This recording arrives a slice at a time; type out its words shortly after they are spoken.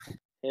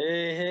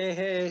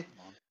Hey.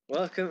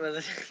 Welcome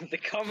to the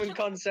Common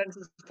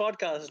Consensus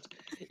podcast.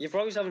 You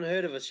probably haven't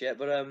heard of us yet,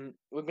 but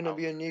we're going to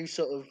be a new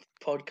sort of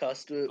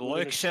podcast. We're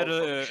Like gonna said talk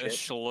about a shit.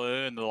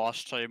 slur in the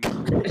last time.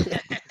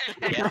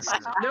 Yes.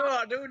 No,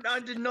 I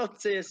did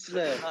not say a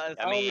slur.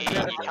 I mean, you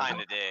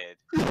kind of did.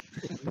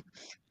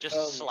 Just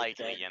Oh my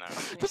slightly, God. you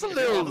know. Just a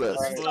little bit.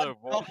 Slur,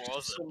 what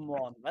was it?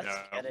 Someone. Let's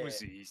Yeah, get it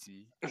was it.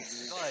 easy.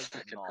 Guys,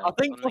 no. I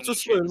think Something what's a you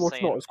slur and shouldn't what's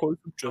say not in is quite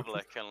subjective.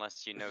 Public,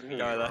 unless you know who you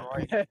Go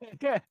are.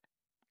 there.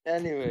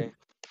 Anyway,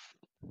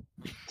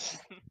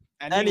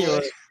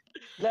 Anyway,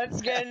 let's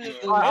get into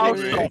the I'll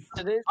news. stop.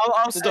 Today's-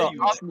 I'll today's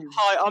stop. news.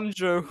 Hi, I'm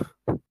Joe.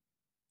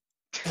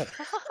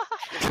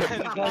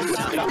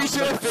 We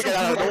should have figured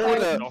out an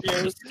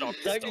order.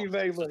 Thank you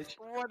very much.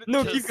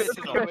 No, This keep it.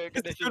 isn't working,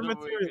 this It's isn't good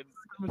material.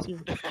 working.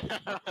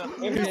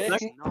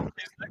 Okay.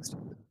 Next.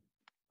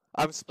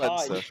 I'm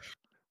Spencer.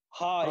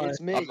 Hi,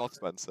 it's me. I'm not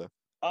Spencer.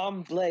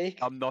 I'm Blake.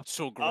 I'm not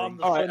so I'm green.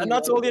 the Alright, funny and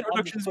that's all the one. I'm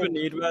introductions we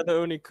funny. need. We're the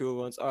only cool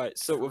ones. Alright,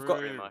 so we've got.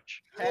 Pretty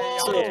much. So,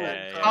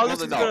 Yeah. how Well,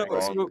 this is they're gonna not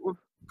work? So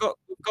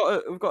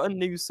wrong. we've got a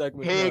news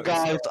segment. Hey right,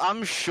 guys,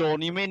 I'm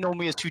Sean. You may know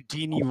me as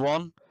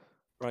Houdini1.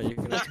 Right, you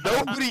can.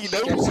 Nobody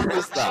knows you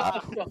was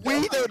that.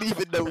 We don't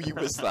even know you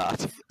was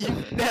that. You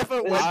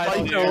never went I by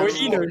do. No, your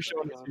you know name.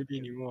 Sean is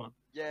Houdini 1.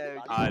 Yeah,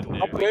 I knew.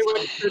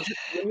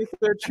 When we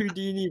search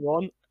Houdini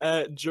 1,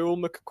 Joel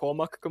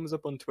McCormack comes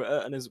up on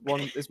Twitter, and his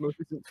most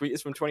recent tweet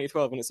is from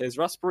 2012, and it says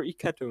raspberry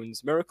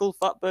ketones, miracle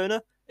fat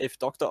burner, if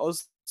Dr.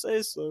 Oz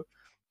says so.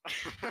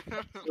 So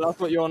that's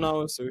what you're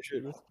now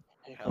associated with.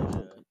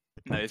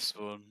 Nice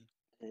one.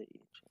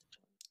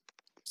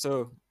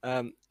 So,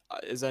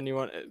 is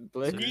anyone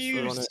Blake?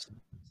 you wanna-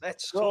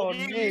 let's go. go.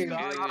 News.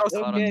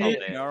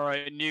 Okay.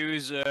 Alright,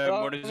 news.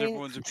 Well, What is I mean,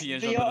 everyone's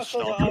opinions the on the article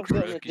that Star I've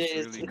got Trek? today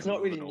is it's not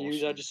cool really and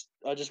news.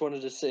 awesome. I just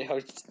wanted to say how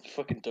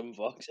fucking dumb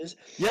Vox is.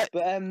 Yeah.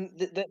 But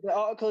the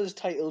article is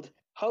titled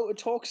 "How to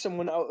Talk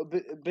Someone Out of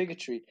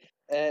Bigotry."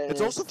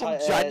 It's also from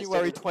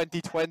January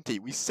 2020.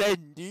 We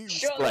said news,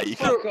 Shut the Blake.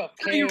 fuck up,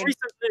 Pretty Kane.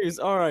 recent news.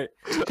 All right.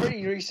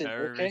 Pretty recent,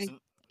 Very okay? recent.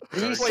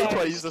 These Wait,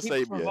 scientists he's the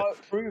keep same year.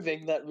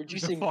 proving that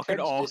reducing fucking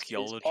prejudice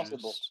is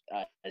possible.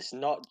 archaeologist. It's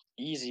not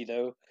easy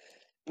though.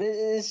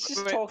 It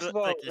just Wait, talks but,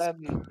 about like,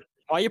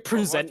 Why are you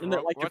presenting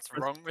it like what's a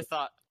wrong with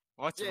that?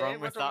 What's wrong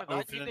with that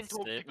opening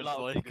statement? Like,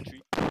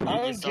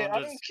 I you don't care.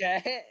 I sounded- don't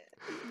care.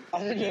 I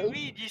don't know.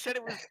 You said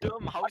it was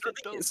dumb. How is it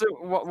dumb? So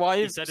why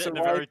You have said it so in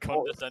a why very have you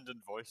brought-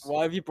 condescending voice.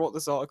 why have you brought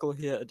this article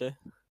here today?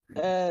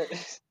 I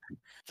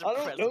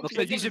don't know.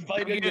 Because he's a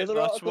find any bigot, other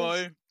that's articles why.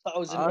 that I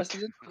was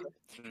interested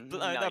in.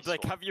 But,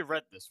 like, have you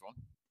read this one?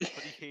 But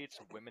he hates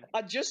women.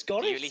 I just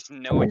got Do you it. at least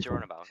know what you're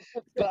on about?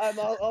 But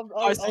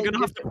Guys, you're gonna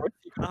have to riff.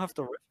 You're gonna have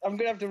to riff. I'm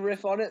gonna have to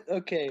riff on it.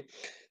 Okay.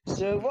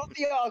 So what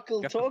the article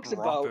You have to talks drop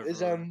about it, is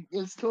bro.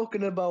 it's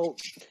talking about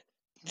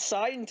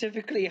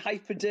scientifically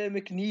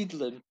hypodermic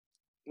needling,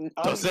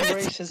 Does it?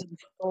 anti-racism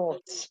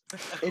thoughts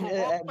in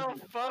What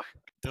the fuck?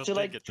 Don't to think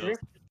like it does.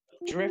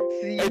 drip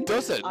the. It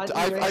doesn't.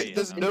 anti-racism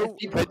There's into no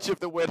people. mention of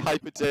the word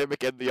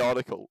hypodermic in the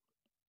article.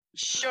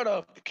 Shut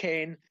up,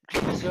 Kane.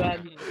 So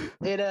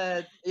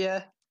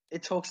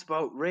it talks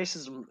about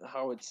racism,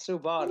 how it's so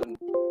bad, and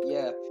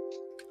yeah.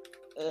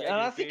 And Yeah,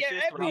 I you're think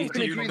racist, everyone right?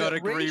 can Do you agree not that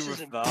agree racism.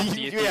 with that?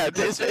 Do you Yeah, think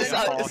this it's is- a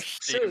harsh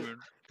so- statement?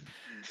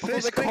 I thought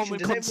First the question: common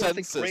Does everyone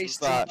think consensus was racism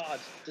that bad?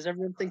 Does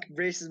everyone think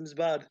racism's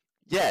bad?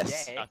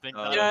 yes. I think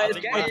Yeah, that, yeah, I it's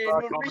think quite that's bad.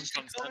 our We've common reached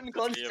a common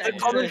consensus here.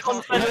 consensus. Common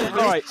consensus,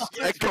 right?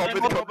 A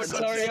common consensus.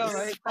 Sorry,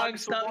 alright.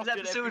 Thanks, that was Watch it,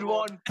 episode everyone.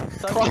 1.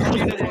 Thanks for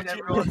tuning in, Watch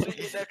everyone. it,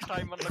 see you next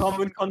time on the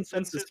Common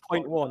consensus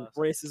point one: podcast.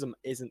 racism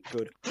isn't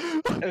good.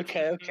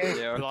 Okay.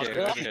 Yeah, okay,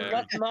 That's, okay.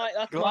 that's my.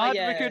 Glad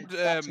we could,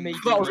 that's me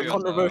That was a agree doing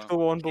on it. controversial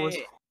one, boys.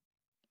 Okay.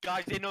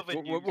 Guys, in other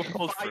We'll- news, we'll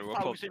pull through, we'll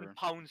pull through.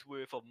 £5,000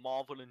 worth of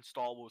Marvel and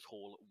Star Wars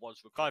haul was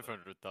recovered.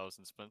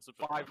 500,000 Spencer.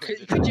 but-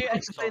 500. Could you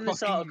explain this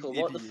Fucking article?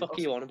 What the idiot. fuck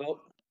are you on about?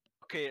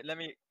 Okay, let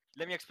me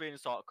explain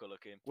this article.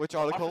 Okay, Which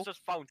article?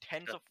 officers found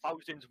tens of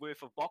thousands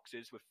worth of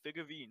boxes with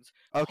figurines,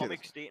 Okay.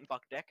 comics dating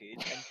back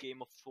decades, and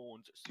Game of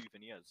Thrones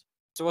souvenirs.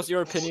 So, what's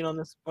your opinion on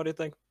this? What do you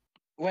think?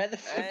 Where the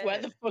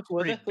fuck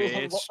were Pretty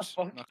they? What the based,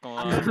 fuck? not gonna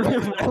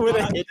lie. Where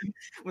they hidden?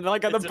 When they're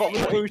like at the It's a bottom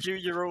of the ocean.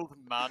 42-year-old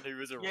man who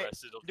was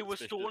arrested. on They were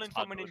suspicion stolen of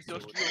from an handling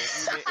industrial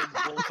stolen.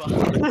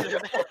 unit in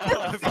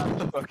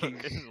Wolverhampton. Fucking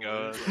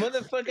god.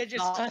 Motherfucker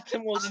just had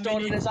them all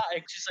stored in his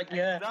attic, just like,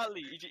 yeah,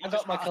 Exactly. I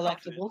got my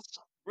collectibles.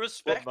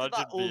 Respect Imagine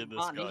that being old this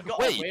man. guy. He got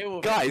Wait, away with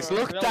it guys, for a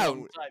look real down.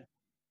 long time.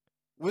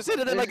 Was it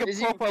in like a Is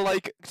he- proper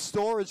like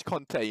storage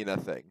container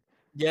thing?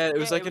 Yeah, it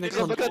was Yeah, like it in a was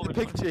Because in look a at the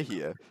storage picture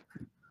here.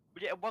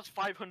 But yeah, it was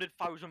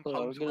 £500,000 Oh,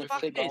 I was gonna worth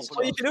of think Marvel it's-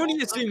 Well, you can only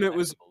and assume it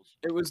was- collectibles.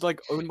 It was like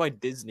owned by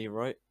Disney,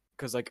 right?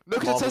 Because like No,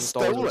 'cause it Marvel says and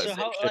Star Wars stolen. was So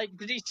how, shit. like,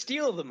 did he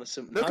steal them or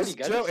something? No, How did he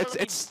because get Joe,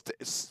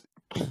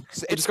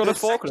 it? just got a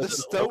fork on it.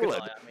 It's stolen.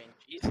 I mean,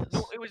 Jesus.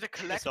 No, it was a This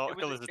collector.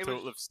 article is a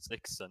total of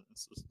 6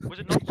 sentences. Was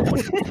it not someone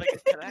who was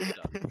like a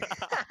collector?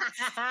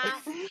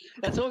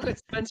 That's all good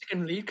Spencer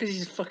can read because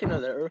he's fucking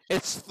illiterate.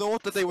 It's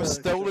thought that they were Oh,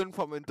 stolen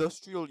from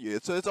industrial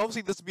units, so it's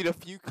obviously there's been a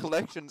few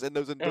collections in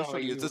those industrial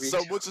you units. That reach.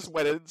 someone just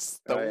went in and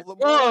stole Right. them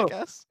all, I Whoa!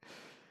 guess.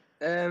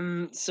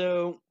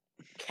 So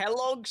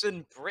Kellogg's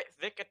and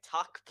Britvic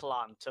attack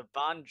plan to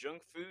ban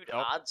junk food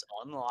Yup. ads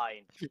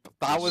online.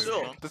 That was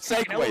So, the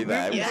segue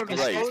there. yeah, Was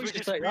great. We're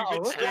just like,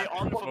 oh, Stay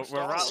on from We're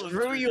start. rattling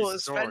Screw through you,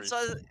 these stories.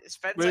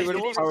 Spencer, Wait,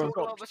 yours power is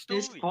up.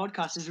 this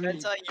podcast is really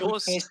Spencer, good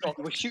yours pace. sucked.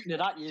 We're shooting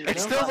it at you.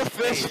 It's know? still the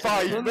first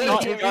 5 Not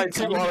minutes. yet, We guys, need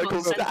 2 you can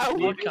articles consent to down.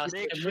 the podcast.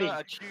 Make and sure me.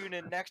 to tune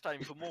in next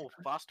time for more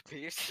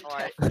fast-paced.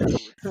 Alright.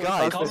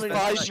 Guys, Comment- we're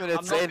 5 I'm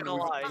minutes not in. gonna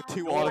We've lie. got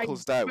 2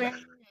 articles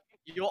down.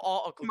 Your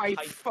article My kind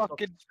of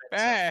fucking sucked,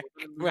 back.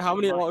 Spencer. Wait, how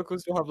many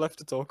articles do you have left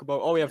to talk about?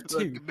 Oh, we have 2.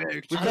 We've I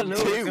don't got know.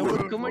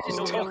 2. Can we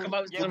just talk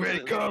about Yeah, something?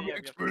 make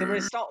comics, Can we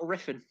start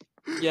riffing?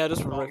 Yeah,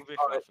 just Oh, Rick. Rick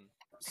Alright, Ruffin.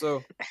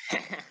 so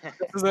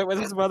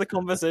this is where the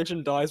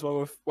conversation dies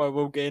while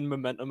we'll gain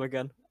momentum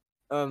again.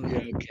 Yeah,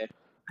 okay.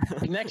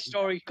 Next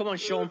story. Come on,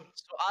 Sean.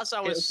 So as I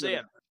Hit was us with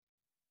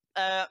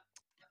saying,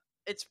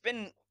 it's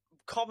been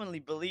commonly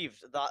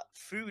believed that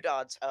food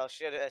ads, I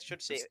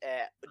should say,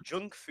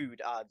 junk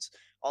food ads,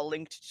 are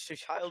linked to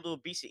child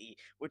obesity,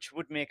 which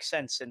would make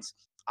sense since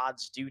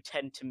ads do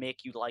tend to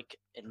make you like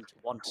and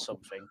want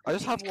something. I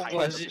just have one Kind of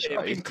question. shit.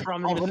 Fucking Right?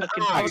 cramming the Of an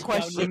fucking ad. I have a food down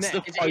question. your What's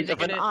neck. the Is point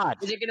of an ad?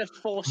 it gonna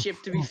force you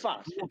to be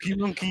fat?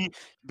 Monkey,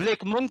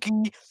 black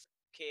monkey.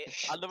 Okay,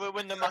 I love it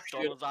when the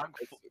McDonald's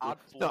ad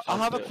No, I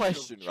have a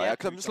question, right?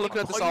 'Cause I'm just looking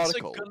at this points a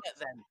article. gun at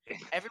them.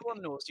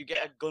 Everyone knows you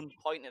get a gun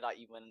pointed at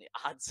you when the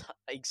ads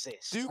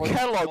exist. Do Ronald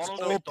Kellogg's or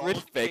McDonald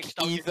Britvic takes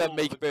down either your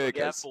make door with Air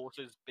burgers?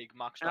 Force's Big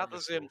Macs And on at the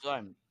your same door.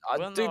 time, I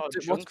when do- there are do-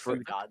 junk what's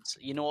food Britvic? ads,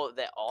 you know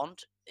there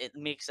aren't. It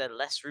makes there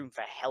less room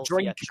for healthier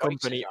Drink choices.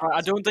 company. Right,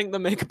 I don't think they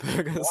make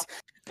burgers.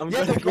 I'm Yeah,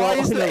 gonna then go why out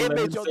is on a the limb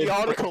image and on say the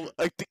article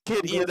a kid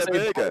I'm eating gonna a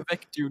say burger?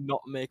 Britvic do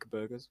not make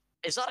burgers.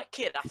 Is that a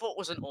kid? I thought it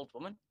was an old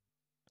woman.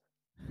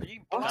 Are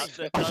you That's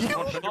blind? Are you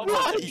not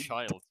right? a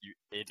child, you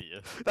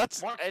idiot.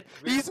 That's What's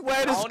he's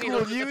wearing a I only school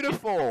looked at the picture.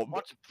 uniform.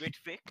 What's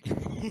Britvic?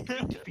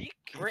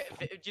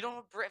 Britvic? Do you know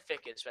what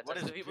Britvic is, Spencer? What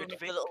is The people with the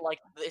Britvic? little like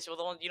it's the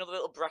one, you know, the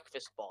little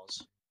breakfast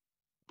bars.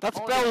 That's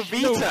Oh, Belvita. the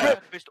shit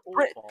breakfast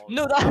Brit- all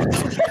no, balls.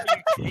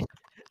 that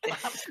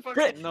That's fucking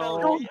Brit- no.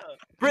 Belvita.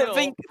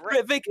 Britvic, No,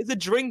 Britvic is a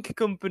drink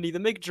company. They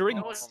make No,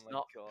 drinks. it's my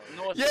not. God.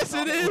 No, it's Yes,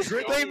 not. it is.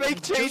 They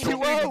make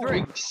J2O.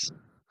 Drinks.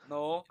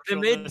 No. They So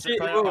made this J2O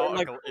entire like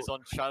article is on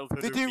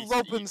childhood They do obesity. You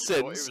thought it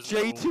Robinsons, was an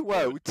old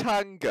J2O,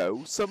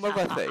 Tango, some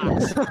other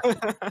things.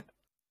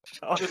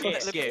 Okay, You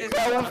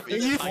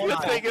were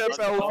thinking of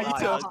Belvita.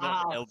 That's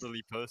not an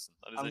elderly person.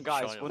 That is a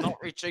guys, child. we're not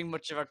reaching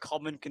much of a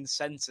common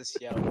consensus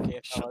here, okay,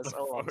 fellas? the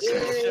Hold on. fuck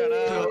Shut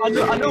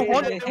up. I know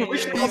one Hey, thing we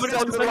should hey, comment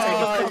on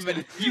hey,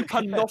 the you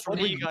cannot What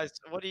do you read. guys?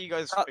 What do you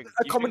guys think? A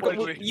You common think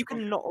con- we- you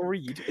cannot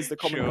read is the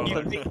common Sure. you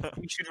consensus. think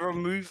we should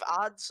remove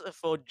ads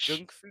for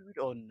junk food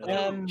or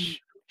no?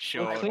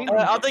 Sure. clean-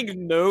 I think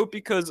no,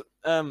 because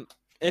You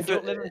if don't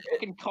it, live in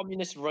fucking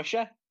communist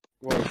Russia.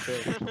 well, sure.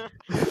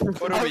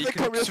 What I are we? think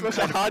Communist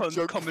Russia had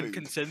junk common food.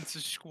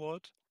 consensus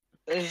squad?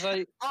 It's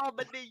like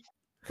Harmony.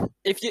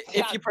 if you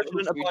Yeah,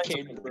 president food appoints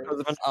came something because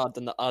of an ad,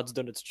 then the ad's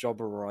done its job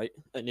right,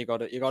 and you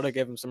gotta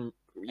give him some.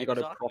 You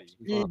gotta Exactly. props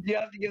him for you, that. you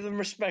have to give them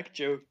respect,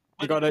 Joe.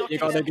 You gotta give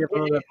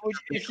them.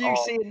 If you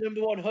see a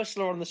 #1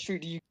 hustler on the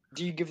street,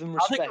 do you give them I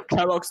think respect?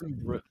 Kellogg's and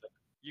Brit.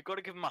 You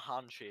gotta give him a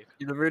handshake.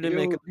 You really Yo,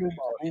 make it.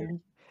 yo,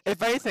 If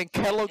anything,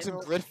 Kellogg's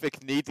and In-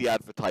 Britvic need the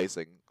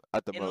advertising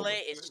at the In moment.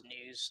 latest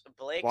news,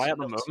 Blake's Why at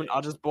the nuts moment? are-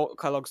 I just bought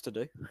Kellogg's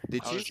today.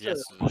 Did That you? was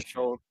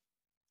yesterday.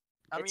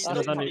 I mean, It's, not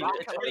it's, done pretty, it.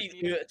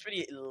 it's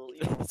pretty, you know,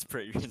 It's a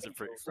pretty fresh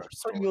Pretty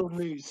story. old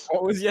news.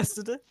 What was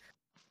yesterday?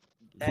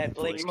 Blake's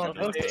Blake nuts.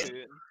 Nuts.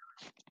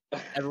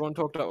 Everyone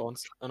talked at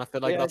once, and I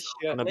feel like Yeah, that's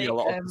yeah. gonna be a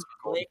lot of this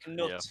recording. Blake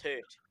nuts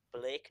hurt.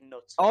 Blake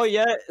nuts. Oh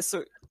yeah,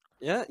 so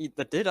yeah,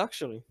 they did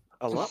actually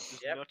a lot.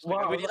 Yep. Nuts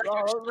Wow, Would you like to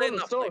wow, explain wow,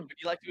 that? story. Blake? Would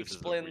you like to This is a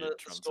explain weird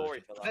the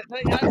story for that?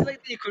 That's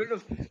like the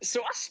equivalent of.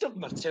 So I stubbed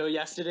my toe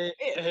yesterday.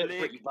 It hurt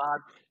pretty bad.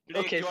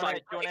 Blake, Okay, do you wanna- fine.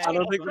 do you wanna- I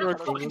don't think tell we're us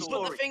the recording. But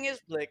story. the thing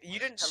is, Blake, you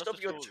didn't Tell us stub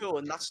the your story. toe,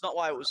 and that's not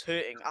why it was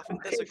hurting. I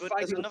think there's a Okay, good, fine,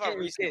 there's another okay,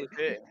 reason okay. it was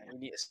hurting. We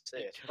need to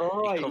say it.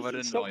 Alright, covered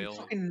in stop oil.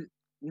 fucking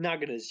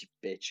nagging us, you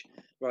bitch.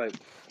 Right,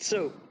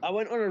 so I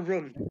went on a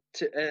run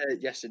to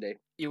yesterday.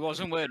 He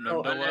wasn't wearing Oh,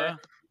 and, underwear.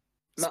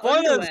 My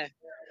Spoilers! underwear.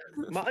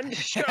 My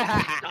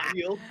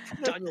underwear.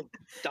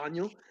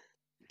 Daniel.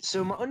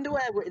 So my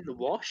underwear were in the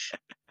wash.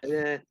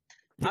 You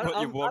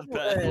got your one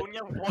pair. Only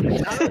have one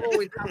I don't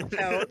always have a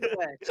pair of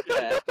underwear. To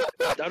wear.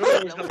 I don't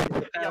always have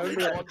a pair of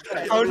underwear.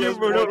 How do you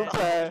run up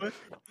pair?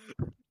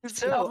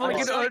 So I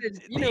decided,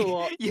 you know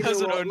what? He you has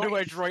know an what,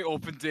 underwear right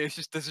open there. It's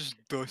just this is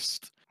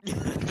dust.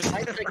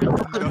 I think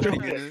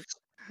Nothing in it.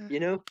 you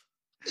know,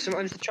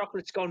 sometimes the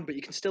chocolate's gone, but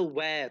you can still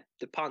wear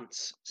the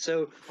pants.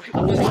 So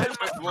I was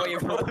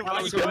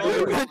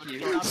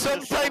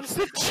Sometimes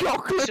the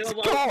chocolate's so I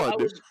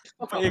gone. was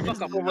fuck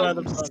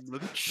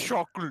off.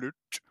 Chocolate.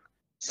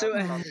 So,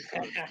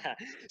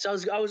 so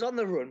I was on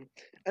the run,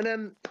 and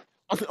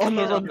on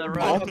the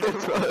run.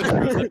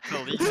 The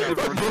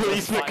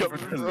Police pick up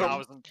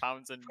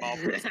 £500,000 in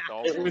marbles.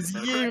 It was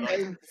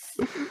you.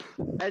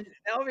 and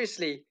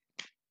obviously,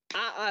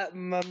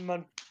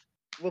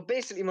 well,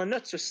 basically my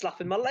nuts were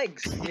slapping my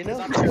legs. You know.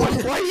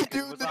 Why are you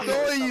doing the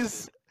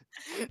noise?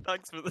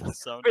 Thanks for the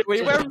sound. Wait, were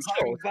you wearing Bang,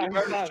 shorts? Were you bang,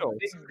 wearing bang, shorts?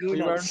 big Were you goon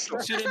wearing on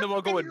shorts? Sitting in the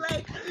wall going,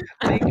 big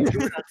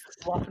goon on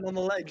slapping on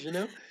the legs, you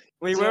know?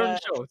 Were you So, wearing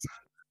shorts?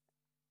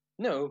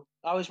 No,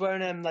 I was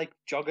wearing like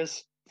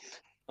joggers.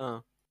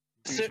 Oh.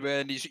 he's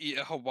wearing his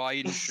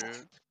Hawaiian shirt.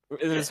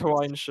 In his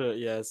Hawaiian shirt,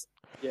 yes.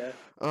 Yeah.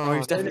 Oh,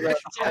 he's damn. definitely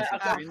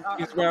Yeah,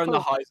 he's wearing the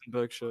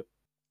Heisenberg shirt.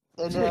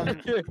 And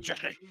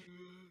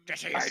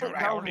Jesse, I I sit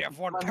only down, have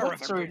one my pair of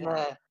hips are in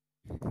underwear.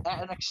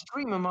 at an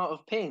extreme amount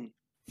of pain.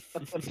 A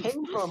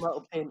painful amount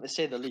of pain, to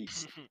say the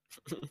least.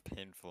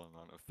 Painful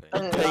amount of pain.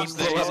 That's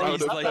the Painful story.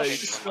 amount of That's pain.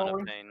 the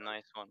story.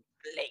 Nice one.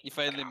 He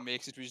finally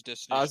makes it to his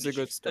destination. That's a he's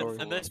good just story.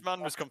 And this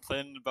man was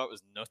complaining about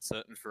his nuts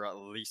hurting for at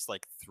least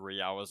like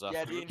 3 hours Yeah, the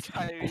afterwards.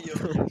 entirety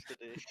of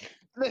yesterday.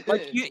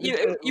 Like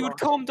you would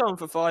calm down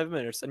for 5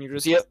 minutes and you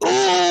just hear.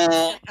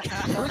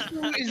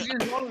 It's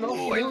just on and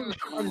off, you know,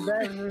 I was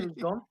there and then it was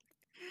gone.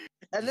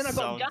 And then I got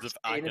Sounds gas of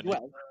pain as agony.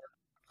 well.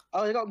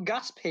 I got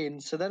gas pain,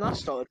 so then I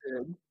started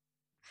doing.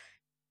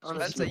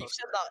 Spencer, you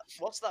said that.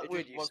 What's that It word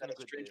just you wasn't said a a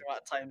good strange day.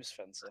 amount of times,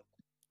 Spencer?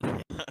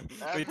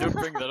 We don't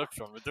bring that up,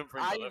 Sean. We don't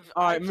bring that up.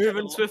 Alright,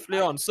 moving swiftly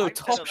on. So I've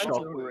said a Top lot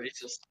Shop. of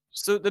words. Racist.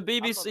 So the not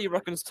BBC the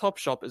reckons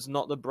Topshop is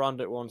not the brand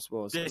it once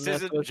was. This and their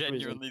isn't first reason-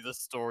 genuinely the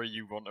story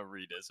you want to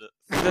read, is it?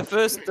 The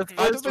first I don't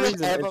reason think I've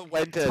is ever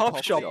went to a Top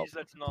Top Shop. Shop. Please,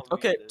 let's not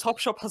okay. read this.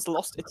 Topshop has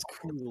lost its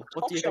cool.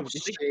 What do you think? Topshop's Do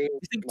you think, shit, do you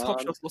think man.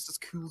 Topshop's lost its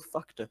cool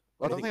factor?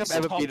 I don't think it's I've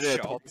ever Top been in a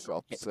Shop. Top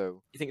Shop,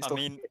 so. You think it's I still?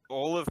 mean,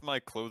 all of my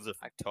clothes are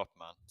from Top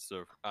Man,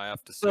 so I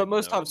have to say so it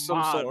must no. have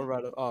some sort of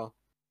red. Oh,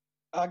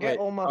 I get Wait,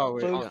 all my oh, wait,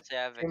 clothes yeah. Honestly,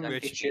 I haven't from done the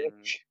Which-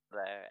 church.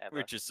 there ever.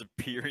 Which is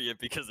superior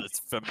because it's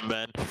for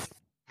men.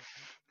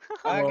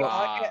 I Well,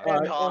 get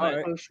alright, all my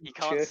alright. clothes from You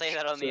can't say church,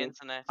 that on the so-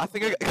 internet. I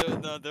think I.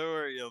 No, don't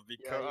worry, it'll be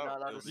Yeah, cut you're not out.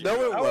 allowed It'll to be say No,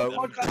 cut it out. Our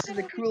won't. podcast is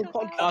a cool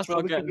podcast That's where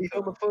not we can be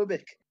getting cut.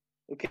 homophobic,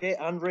 okay,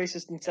 and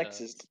racist and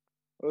sexist.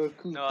 We're a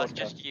cool No, that's podcast.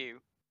 just you.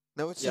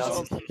 No, it's Yeah.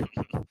 just.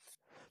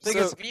 Thing So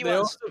is, they Viewers,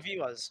 also-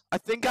 viewers. I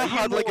think I Are you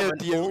had like more a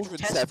of an Old deodorant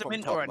set from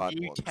Testament Top or a Man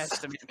New once.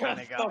 Testament kind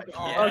of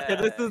guy? Okay,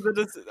 this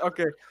is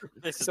okay.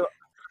 Listen, So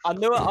I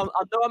know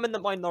I'm in the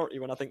minority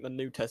when I think the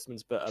New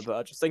Testament's better, but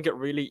I just think it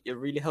really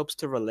helps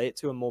to relate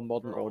to a more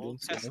modern Old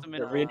audience. You know?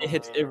 Testament,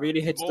 It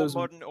really hits more those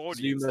modern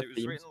audience. Zoomer It was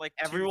themes. written like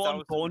Everyone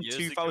 2000 born years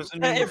ago.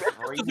 2000. Yeah, it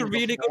does a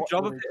really good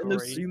job of hitting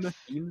those Agree. Zoomer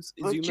themes.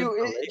 But Zoomer Joe,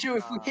 relate. Joe,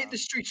 if we hit the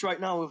streets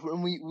right now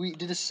and we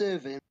did a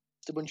survey,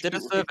 a bunch Did a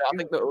of people survey, I hit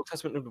think the Old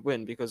Testament would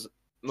win because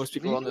most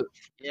people on the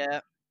Yeah.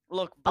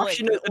 Look, Blake,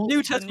 actually no, the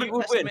New Testament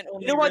would win.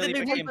 You know why the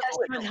New became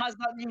Testament has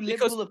that new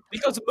because liberal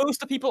because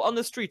most of the people on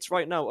the streets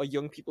right now are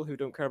young people who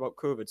don't care about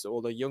COVID, so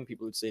all the young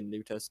people would say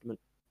New Testament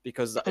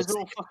because because it's they're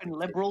all fucking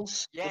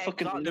liberals. Yeah, They're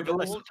fucking exactly. The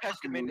liberals. Old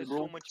Testament is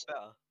so much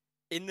better.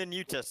 In the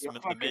New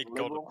Testament, they fucking make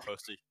God liberal. a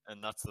pussy,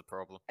 and that's the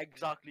problem.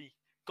 Exactly.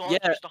 God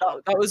yeah, used to have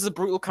that was the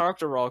brutal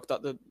character arc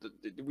that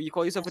you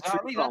call yourself a true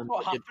Exactly, that's fan,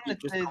 what but happened you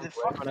at just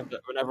the can't win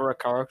whenever a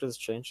character's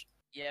changed.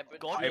 Yeah, but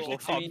God you used know,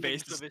 to say fan things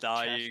base with is his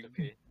dying. chest,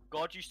 okay?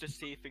 God used to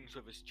say things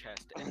with his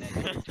chest, and then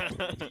in the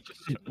Testament, he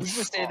just said We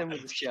just say them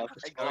with the chef.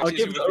 I'll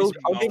give the Old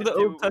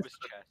Testament.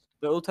 Testament.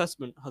 The Old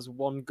Testament has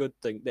one good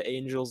thing: the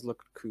angels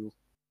look cool.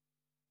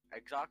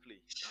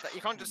 Exactly.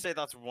 You can't just say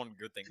that's one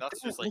good thing.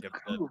 That's just like a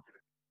Cool.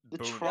 The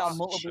bonus there are trust.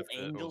 multiple of the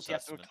Old angels. You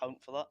have to Testament. account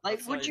for that. Like,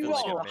 That's not would you even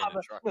like a rather main have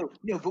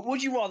attraction. but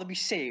would you rather be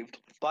saved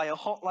by a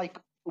hot like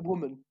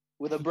woman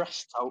with a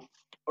breast out,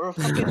 or a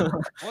fucking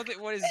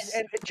What is?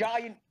 a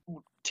giant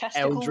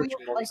testicle Eldritch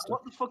wheel? Like, monster.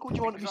 what the fuck would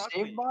you want to be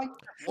Exactly. saved by?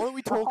 What are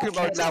we talking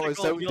about now? We're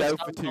zoned out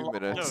for 2 No,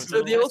 minutes.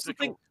 So they also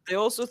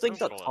testicle. think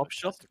Don't that call it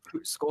a Topshop testicle.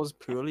 scores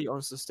poorly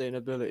on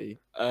sustainability.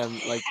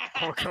 Like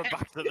We're going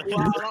back to that.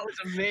 Wow, that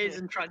was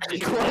amazing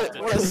transition.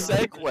 What a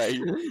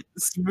segue!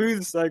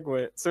 smooth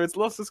segue. So it's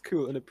lost its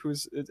cool and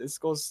it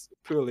scores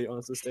poorly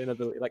on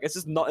sustainability. Like it's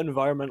just not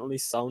environmentally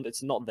sound.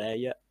 It's not there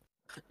yet.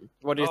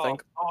 What do you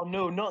think? Oh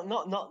no,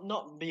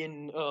 not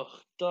being. Oh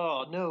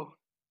no.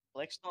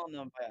 Blake's not an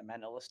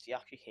environmentalist. He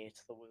actually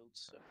hates the world.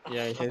 So.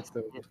 Yeah, he hates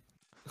the.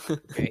 I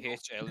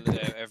hate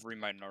every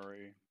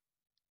minority.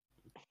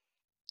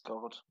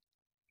 God.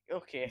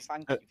 Okay,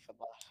 thank you for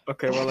that.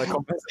 Okay, well,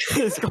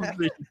 it's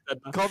completely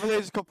dead now.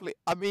 Conversation's complete.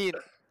 I mean,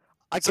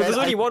 So there's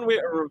again, only one way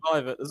to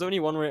revive it. There's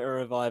only one way to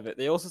revive it.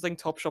 They also think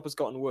Topshop has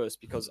gotten worse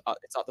because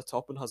it's at the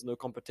top and has no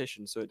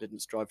competition, so it didn't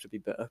strive to be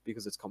better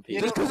because it's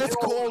competing. just because it's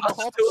called That's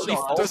Top totally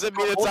Shop false. doesn't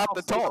mean it's at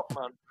the top.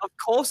 Man. Of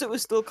course, it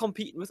was still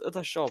competing with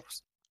other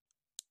shops.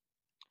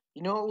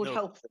 You know what would No.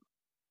 help them?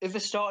 If it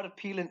started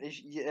appealing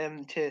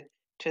to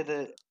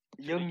the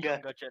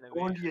younger generation.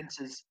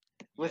 audiences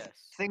with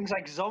Yes. things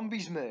like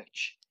zombies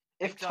merch.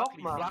 If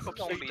Exactly, Top Man, Black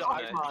Ops if 3 Top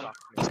merch, Man exactly.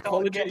 started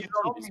Call of getting Duty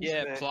zombies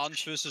Yeah, merch,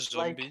 Plants vs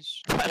like,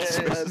 Zombies.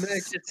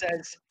 merch that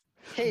says,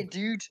 "Hey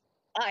dude,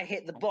 I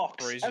hit the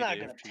box crazy and I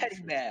Dave got a too, teddy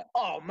sure. bear."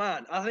 Oh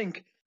man, I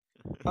think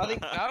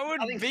That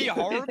would think be they would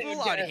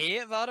horrible. get I'd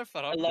hate that if it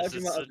a happened. large This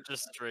is amount of, such a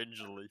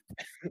strange leap.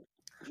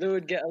 they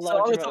would get a So on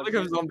large the amount topic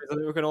of of. zombies, I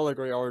think we can all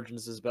agree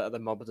Origins is better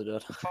than Mob of the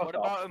Dead. What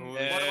about some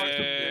merch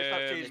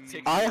that says Um,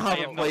 tick I I haven't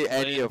have not played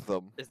any played. of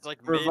them. It's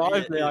like maybe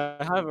Revive it me, is,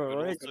 I have it, but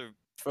right? also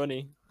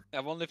Funny.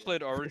 I've only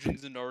played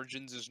Origins, and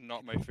Origins is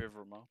not my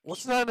favorite map.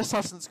 What's that in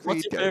Assassin's Creed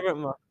What's your game? favorite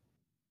map?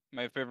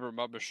 My favorite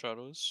map is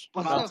Shadows.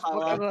 What That's the fuck?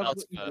 how I-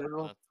 That's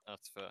fair.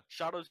 That's fair.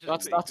 Shadows is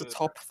That's really a good.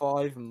 top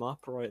 5 map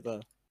right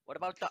there. What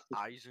about the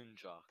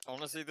Eisendrache?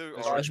 Honestly, though,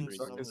 That's Origins is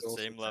right. on It's the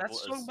also- same level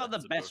Let's as talk about the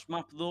Sets best above.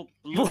 map though.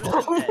 Blood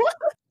is dead.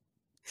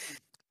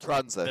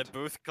 Transit. They're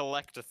both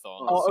collectathons.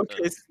 Oh,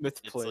 okay, Smith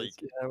it's plays.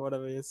 like- Yeah,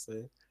 whatever you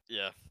say.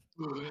 Yeah.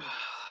 I'm going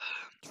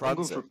for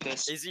Transit.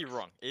 piss. Is he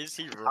wrong? Is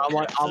he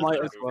wrong? I might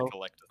They're as both well.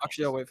 collectathons.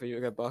 Actually, I'll wait for you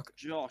to get back.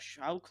 Josh,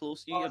 how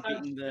close are you to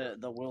beating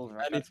the world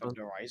record for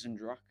Anytime. Horizon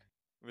Drac?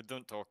 We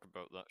don't talk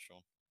about that,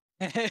 Sean.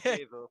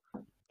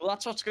 Well,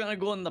 that's what's gonna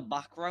go in the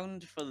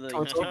background for the.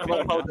 Can we talk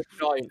about how the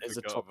Giant is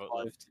a Forgot top about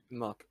 5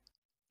 map?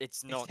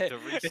 It's not.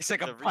 It's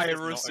like a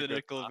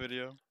pyrocynical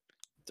video.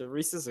 The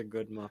Reese is a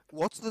good map.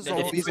 What's the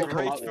Then zombies it's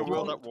great called? for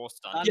World at War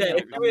standards. Yeah, no,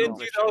 if you were in no,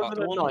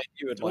 2009,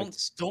 you would like.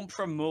 Don't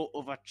promote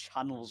other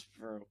channels,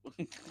 bro.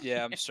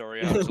 Yeah, I'm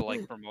sorry. I have to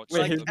like promote Wait,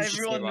 something his- that's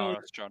everyone knows-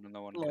 Ass channel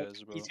no one Look,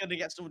 cares about. he's gonna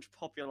get so much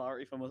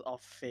popularity from our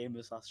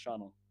famous ass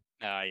channel.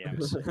 Ah, yeah,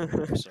 I'm sorry.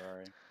 I'm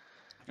sorry.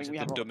 I It's think we the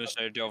have. dumbest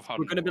idea I've had.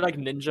 We're in gonna a be while. like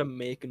Ninja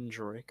making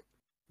Drake.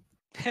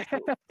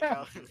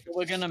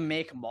 We're gonna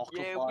make Yeah,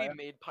 Markiplier. we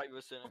made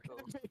pyrocynical.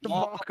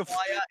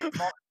 Markiplier,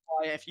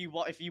 if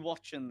you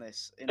watching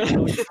this, and I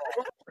know you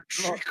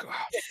are,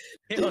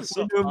 hit us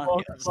We up, know man,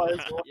 hit us up. Markiplier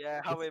as well.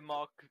 Yeah, Howie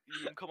Mark,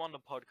 you can come on the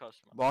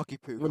podcast, man. Marky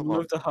Poo, Would come on.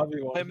 love to have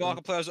you on. Play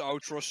Markiplier's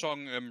outro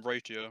song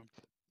right here.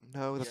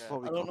 No, that's Yeah.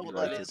 probably I don't know what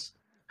that copyrighted. is.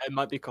 It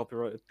might be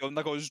copyrighted. The one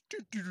that goes.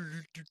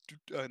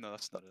 Oh no,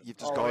 that's not it. You've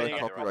just Oh, got wait, a yeah,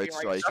 copyright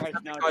copyright strike. strike.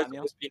 now, Guys,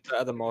 Daniel. it's been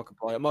better than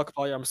Markiplier.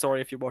 Markiplier, I'm sorry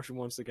if you're watching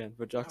once again,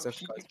 but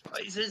Jacksepticeye.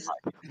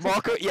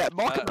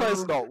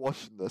 Markiplier's not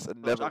watching this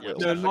and never Jack- will.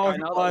 No, Jack, now that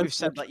Markiplier's we've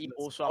said that, you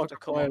also have to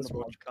come on the Markiplier's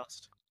one.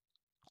 podcast.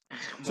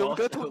 So we're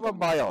going to talk about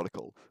my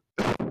article.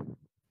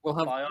 We'll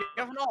have You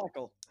have an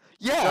article.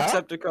 Yeah.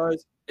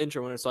 Jacksepticeye's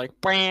intro and it's like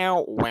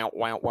wow wow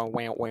wow wow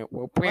wow wow wow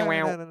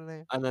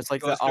wow, and it's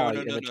like the Let's go. eye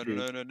No, in no, the no, tree.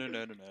 no, no, no,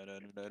 no, no,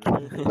 no,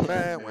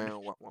 no,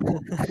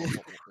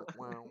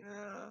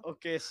 no.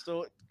 Okay,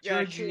 so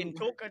yeah, Judge Kane, you.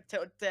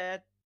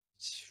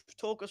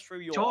 talk us through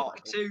your Talk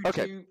article. to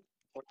Okay.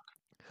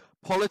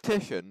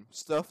 Politician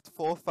stuffed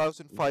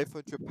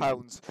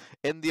 £4,500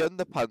 in the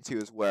underpants he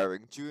was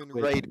wearing during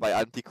Wait. raid by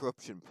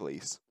anti-corruption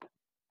police.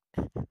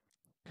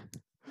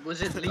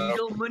 Was it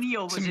legal money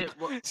or was it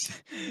what?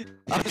 I'm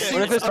What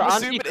assuming, if it's I'm for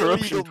assuming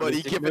anti-corruption illegal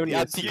money police? It can given only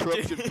the assume.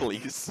 anti-corruption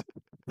police.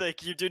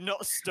 Like, you do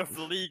not stuff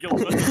legal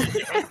money in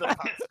your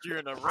underpants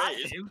during a I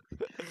raid. do.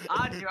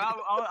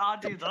 I'll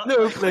do that.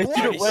 No, Blake,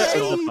 you don't What wear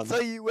shades underpants.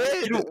 are you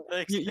in?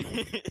 Like, You-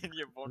 in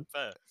your one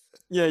pair.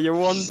 Yeah, you're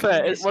one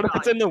pair. This What if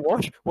it's guy- in the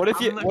wash? What if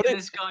I'm you? looking What at if?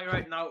 this guy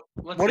right now.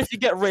 What if you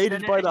get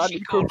raided by the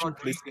Chico anti-corruption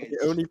police? and Rodriguez.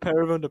 The only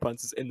pair of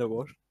underpants is in the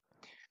wash.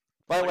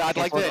 By the way,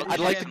 I'd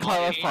like to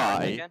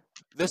clarify. Again?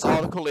 This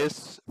article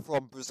is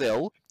from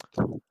Brazil,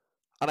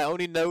 and I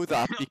only know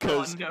that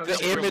because no, the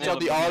it's image on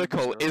the Brazil.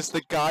 article is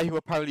the guy who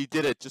apparently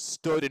did it just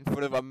stood in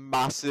front of a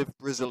massive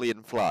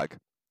Brazilian flag.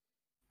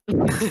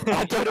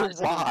 I don't know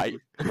why.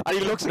 And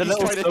he looks like The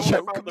he's little trying to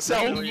stump. choke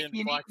himself. You need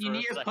to put- you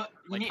need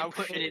to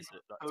put it in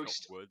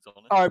post. Words on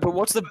it. All right, but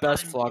what's the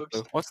best and flag books.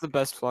 though? What's the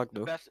best flag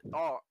though? Best.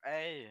 Oh,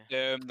 hey.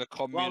 The Well,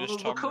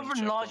 communist. we're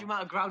covering a large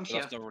amount of ground But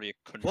here. that's not really a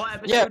country. What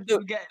episode Yeah, do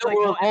we get? no, Like,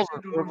 we're what episode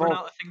evolving, do we're we run out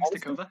evolving. of things to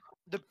cover?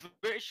 The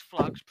British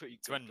flag's pretty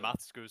It's good. when though.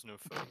 maths goes no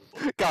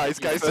further. Guys,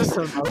 First this,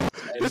 time I've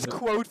this seen it.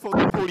 quote from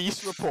the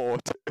police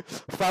report.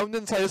 Found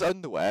inside his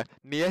underwear,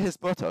 near his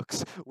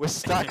buttocks, were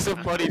stacks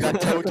of money that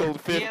totaled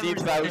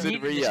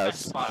 15,000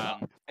 Rias.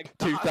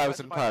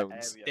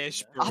 £2,000.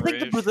 Yes, I think the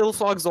British. Brazil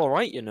flag's all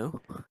right, you know.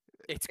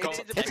 It's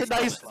It's a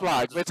nice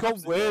flag, but it's got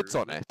words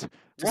on it. Does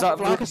What that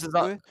flag does has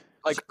that word-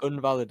 like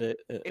invalidate it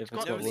It's if it's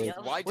got got nothing words?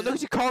 else. Why Well, does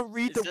no, you can't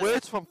read the Is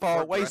words this from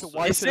far away, so progressive?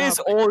 why It should I says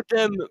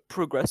Ordem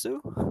Progresso.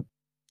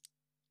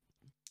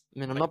 I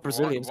mean, I'm Like, not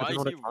Brazilian, why so I don't know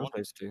what do it you want-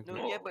 translates to.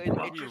 No, yeah, but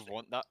Why it do you just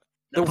want that?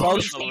 The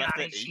Welsh, the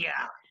letter E.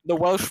 the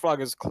Welsh flag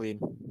is clean.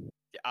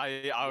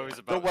 I was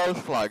about Welsh to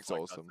say flag's stuff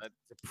like awesome. That.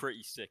 That's a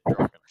pretty sick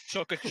dragon.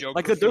 Suck at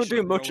Like they don't do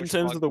geography, much in Welsh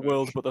terms of the flag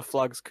world, match. but the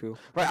flag's cool.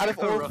 Right, out of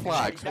all Corruption.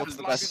 flags, that what's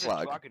the flag best is a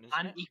flag? dragon, isn't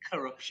it?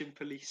 Anti-corruption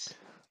police.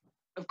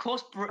 Of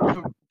course,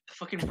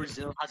 fucking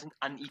Brazil has an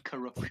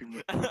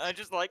anti-corruption. I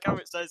just like how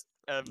it says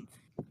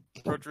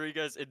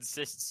Rodriguez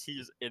insists he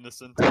is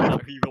innocent and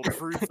that he will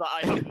prove that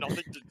I have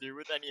nothing to do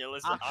with any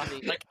illicit act.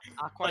 Actually, Like,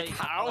 I like quite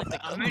how?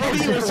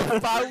 Money was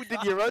found in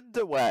your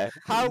underwear.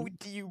 How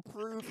do you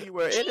prove you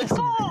were innocent?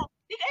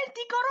 It's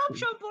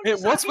anti-corruption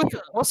police.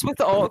 What's with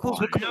the articles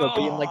we're covering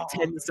being like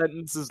no. 10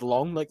 sentences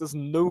long? Like there's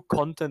no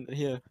content in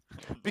here.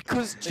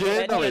 Because It's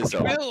Eddie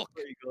journalism. Milk.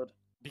 Pretty good.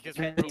 Because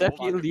The people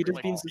deputy want, leader's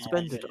like, been BBC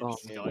suspended. and Oh,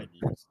 Sky man.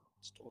 News.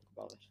 Let's talk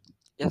about it.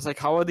 Yeah, it's like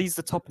how are these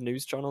the top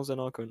news channels in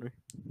our country?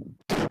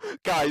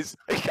 Guys,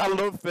 I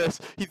love this.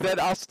 He then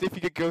asked if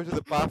he could go to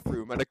the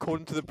bathroom, and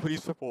according to the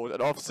police report,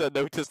 an officer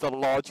noticed a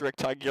large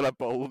rectangular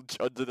bulge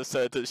under the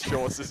senator's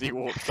shorts as he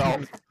walked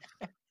out.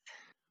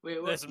 Wait,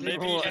 There's what?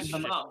 maybe What? he just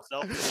shit himself,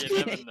 so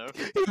you never know.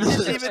 He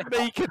didn't even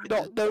make it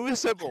not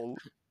noticeable.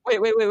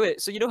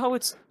 Wait. So you know how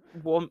it's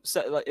one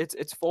set like it's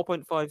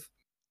 4.5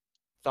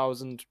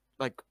 thousand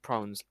like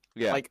pounds.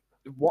 Yeah. Like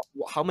what?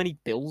 How many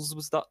bills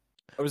was that?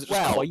 Or was it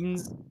just Well,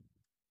 coins?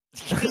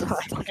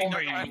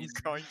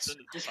 Coins in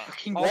his back.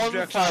 Fucking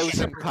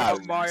 1,000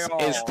 pounds my is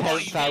arse.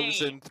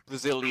 10,000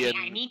 Brazilian.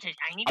 I'm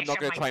not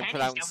going to try and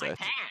pronounce it.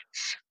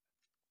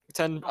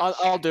 10.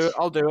 I'll do it.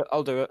 I'll do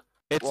it.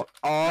 It's What?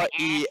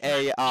 REAIS.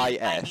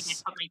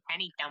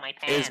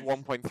 Is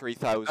 1.3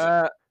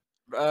 thousand.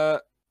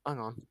 Hang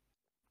on.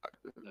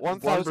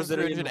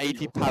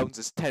 1,380 pounds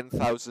is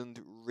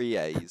 10,000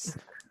 reais.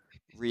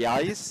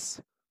 Reais?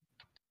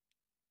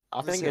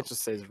 I think it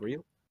just says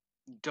real.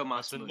 dumbass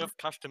That's money. enough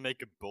cash to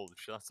make a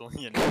bulge. That's all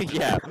you need.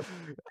 Yeah.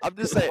 I'm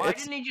just saying. Why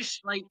It's, didn't he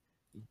just like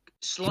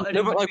slot it No,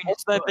 in but like, between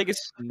what's his their butt?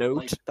 biggest note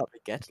like- that they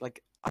get?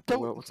 Like, I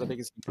don't. what's their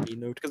biggest EP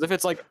note?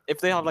 Because if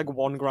they have like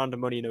 £1,000 of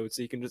money notes,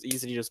 so you can just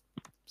easily just,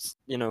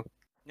 Yeah,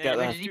 get you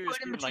that. have Did he to put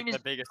it in assume, between like, his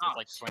the biggest is like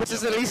arms? 20 But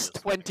there's or at 30 least or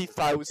something.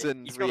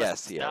 20,000 He's got a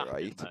reais here, stack in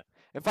right? there.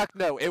 In fact,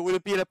 no, it would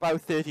have been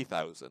about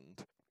 30,000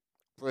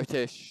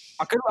 British.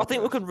 I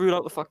think we can rule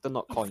out the fact they're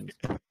not coins.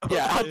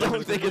 Yeah, I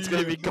don't think it's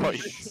going to be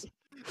coins.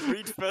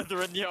 Read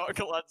further in the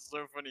article, that's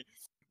so funny.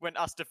 When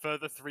asked a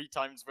further 3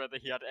 times whether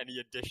he had any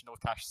additional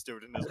cash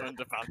stored in his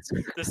underpants,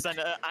 the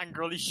senator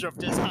angrily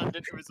shoved his hand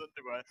into his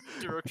underwear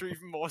to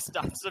retrieve more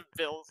stacks of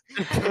bills.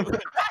 He's just like,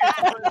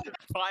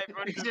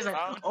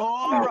 £500.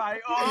 all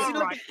right.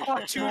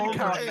 Cartoon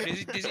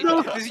character. Does he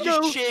No, just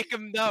no. shake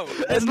him down?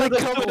 It's like Another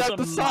coming out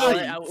the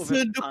side.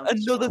 Turned up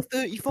another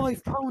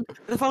 £35.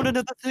 They found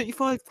another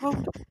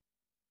 £35.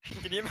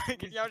 Can you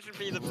actually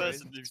be the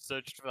person who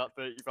searched for that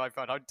 £35?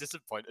 How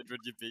disappointed would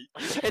you be?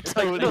 It's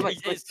Like, totally.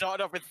 it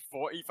started off with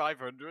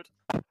 4,500.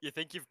 You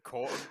think you've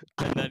caught him,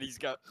 and then he's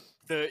got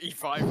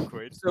 35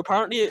 quid. So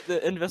apparently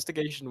the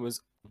investigation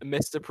was a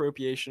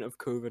misappropriation of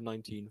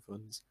COVID-19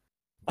 funds.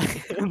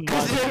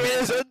 Because he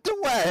wears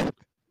underwear.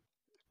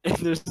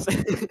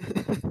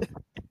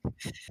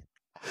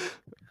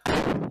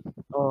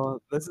 Oh,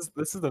 this is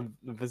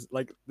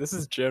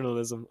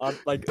journalism.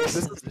 This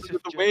is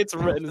the way it's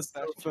written is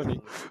so funny.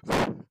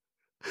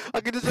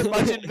 I can just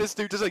imagine this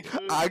dude just like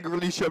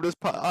angrily shoved his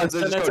hands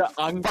and Senator just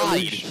going, fine,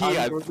 angrily here,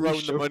 angrily throwing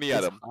the shoved money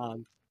at his him.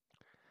 hand.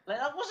 Like,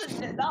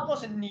 that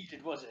wasn't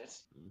needed, was it?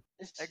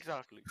 It's just-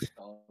 Exactly.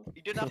 Oh.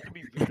 You didn't have to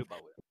be rude about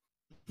it.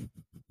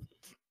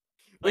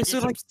 Wait,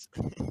 so he's like,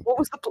 what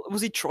was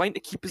was he trying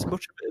to keep as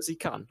much of it as he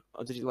can,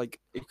 or did he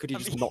could he I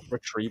just mean- not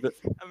retrieve it?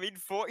 I mean,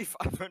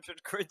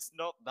 4,500 quid's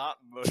not that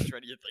much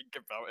when you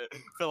think about it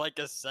for like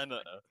a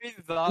senator.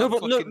 No,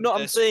 but no,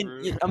 I'm saying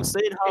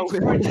how. It's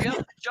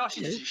Brazil. Josh,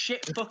 it's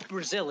shit. Fuck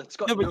Brazil. It's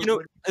got No, but you know,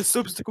 money. a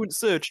subsequent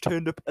search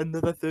turned up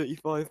another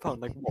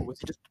 £35. Like, what was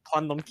he just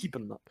planned on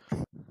keeping that?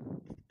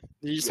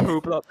 Did he just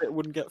hope that it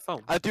wouldn't get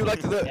found? I do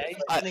like the. Yeah, he's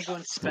gonna go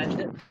and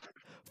spend it.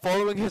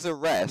 Following his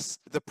arrest,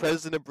 the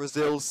president of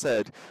Brazil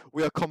said,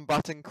 "We are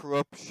combating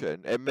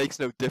corruption. It makes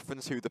no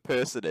difference who the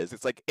person is."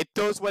 It's like, it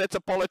does when it's a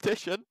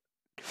politician.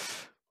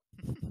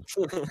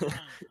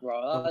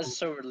 Bro, that's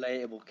so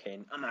relatable,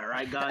 Kane. Am I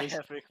right, guys?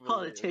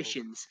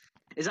 Politicians.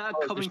 Is that a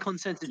Oh, common just-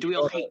 consensus? Do we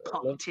all hate I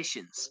love-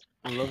 politicians?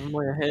 I love him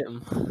or I hate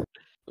him.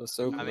 They're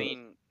so I good.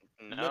 mean,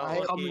 no. I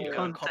common you consensus.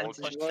 can't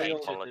Consensus hate is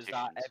that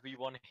politicians.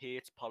 everyone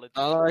hates I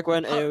politicians. like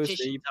when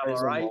Politicians AOC are plays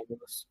alright. Among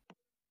Us.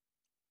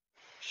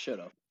 Shut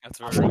up. That's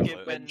I very like relatable.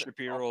 it when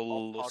Trippier our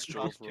or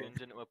Lustro podcast as well.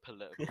 turns into a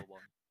political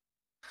one.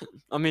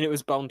 I mean, it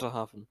was bound to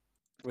happen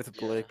with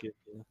Yeah. Blake.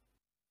 Yeah.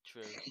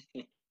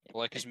 True.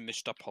 Like his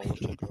Mr.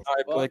 Political.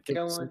 Alright, What Blake, can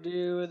give we some,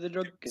 do with the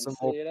drunken some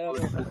more sailor?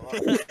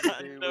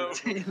 No.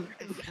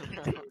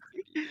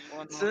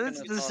 So this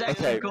is the Okay.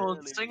 section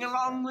called Sing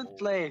Along with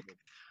Blake.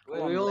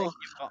 Come on, We all-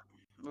 Blake,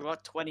 we've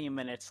got 20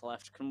 minutes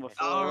left. Can we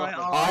Alright,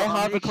 I I'll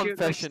have a make sure to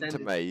confession to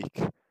extend it.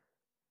 make.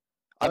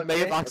 I may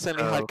have Okay.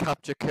 accidentally Oh. had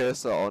capture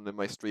cursor on in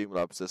my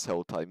Streamlabs this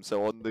whole time,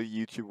 so on the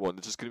YouTube one,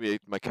 it's just going to be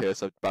my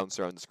cursor bounce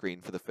around the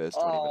screen for the first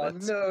 20 Oh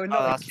minutes. no,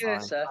 not a that's fine.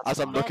 cursor. As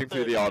I'm Not looking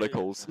through the 30 minutes.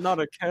 articles. Not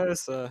a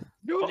cursor.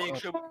 Blake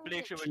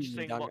should Gee,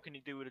 sing dang What it. Can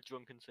You Do with a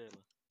Drunken Sailor?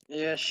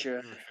 Yeah,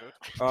 sure.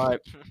 Alright.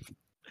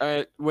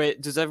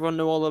 Wait, does everyone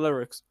know all the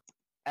lyrics?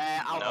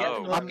 I'll No. get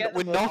them. I'll get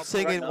We're them not up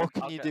singing right What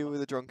now. Can You Do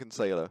with a Drunken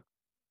Sailor?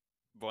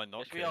 Why not?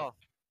 Yes, we Kane? are.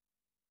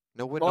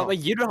 No, we're Well, not. wait,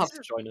 you don't have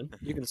to join in.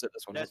 You can sit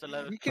this one. There's out.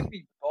 11. You can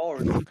be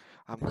boring.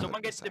 I'm Someone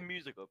cutting gets this the out.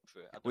 music up for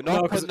it. I We're don't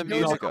not know. putting the No,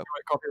 music up.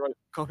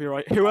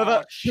 Copyright.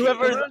 Whoever shit. whoever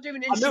We're is not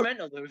doing know-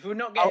 instrumental though. If we're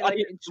not I getting like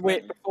need, wait,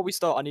 instrumental. before we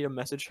start, I need a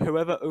message.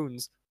 Whoever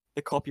owns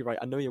the copyright,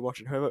 I know you're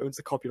watching. Whoever owns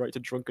the copyright to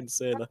Drunken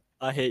Sailor,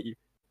 I hate you.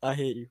 I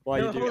hate you. Why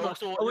No, you do hold it? on.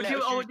 Also, Oh, we're let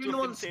doing, us oh, we're use doing the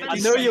one Drunken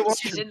spelling Sailor. I know you're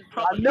mistakes watching. isn't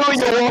proper. I know you're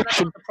That's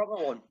watching. the proper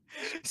one.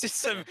 It's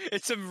some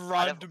Out of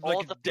random all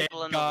like the dead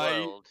people in guy,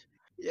 the world,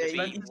 Yeah, to you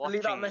meant be to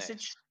delete that watching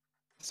message.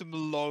 some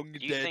long do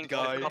you dead think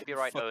guy. the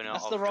copyright owner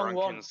That's of the wrong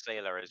Drunken one.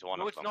 Sailor is one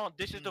No, of it's them? not.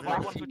 This is the right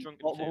one for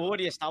Drunken We've Sailor.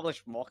 already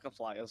established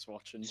Markiplier's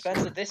watching.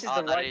 Spencer, this is Ah,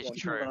 the that right is one.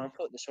 true. Hold on, I'll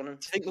put this one in. Do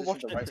you think This they're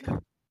is the watching right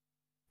it?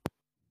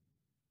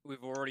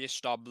 We've already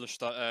established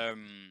that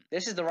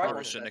This is the right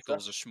one.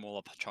 Cynical's a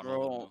smaller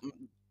channel. Bro,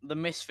 The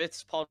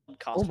Misfits podcast.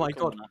 Oh my we're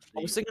coming god, after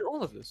I was you. singing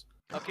all of this.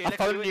 Okay, I let's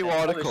found do a it new then.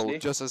 article Obviously.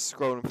 just as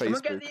scrolling Can we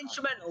get Facebook. the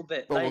instrumental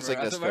bit? But we'll later? sing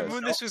I this think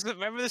first.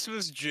 Remember this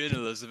was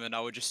journalism, and I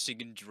was just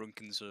singing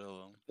drunken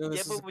solo. No, Yeah,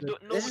 this is but we good.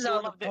 don't. No, This we is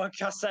how don't the have the.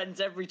 podcast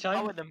ends every time.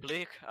 Howard and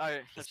Blake.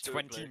 Alright, There's let's do it,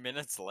 20 Blake.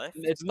 minutes left.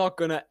 It's not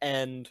gonna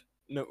end.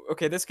 No,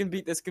 okay, this can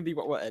be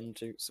what we're ending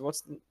to. So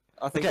what's?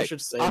 I think we Okay,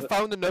 should say I it.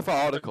 found another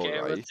article,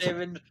 Okay, we're right?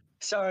 saving.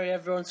 Sorry,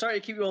 everyone. Sorry to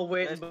keep you all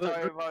waiting, Yes, but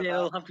sorry about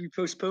it'll that. have to be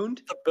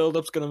postponed. The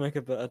build-up's gonna make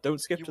it better. Don't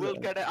skip You to will the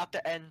end. get it at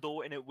the end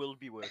though, and it will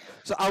be worth it.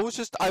 So I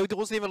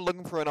wasn't even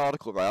looking for an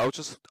article, right? I was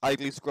just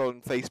idly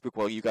scrolling Facebook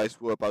while you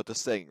guys were about to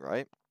sing,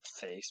 right?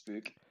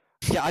 Facebook.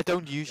 Yeah, I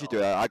don't usually do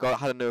that.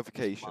 Had a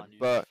notification, Man, use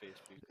but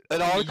Facebook.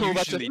 an article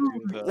that usually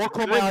do that. what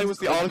caught my eye was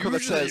the article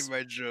that Usually says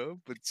my job,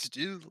 but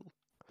still.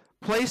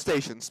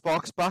 PlayStation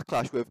sparks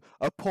backlash with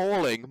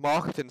appalling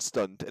marketing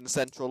stunt in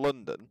central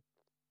London.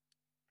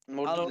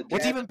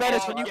 What's even better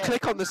is when you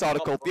click on this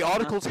article, the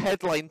article's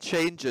headline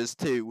changes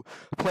to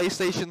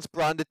PlayStation's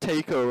branded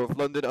takeover of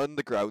London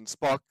Underground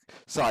spark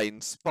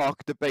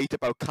debate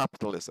about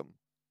capitalism.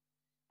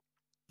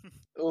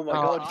 Oh my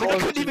Oh, god. Like, I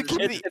couldn't even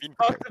keep It's the...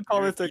 back to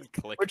politics.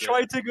 You've been We clicked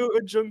tried to go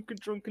to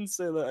drunken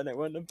sailor and it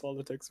went in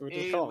politics. We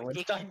just Hey, can't win.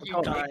 Thank you,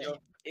 Can't win. Daniel.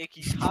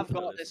 I've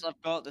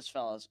got this,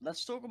 fellas.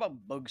 Let's talk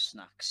about bug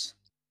snacks.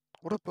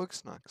 What are bug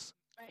snacks?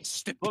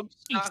 Bug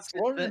snacks. is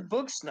What are the- bug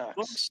Bug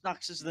snacks?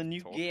 Snacks is the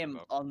new Talking game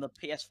about? on the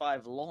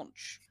PS5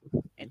 launch.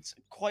 It's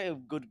quite a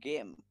good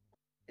game.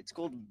 It's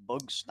called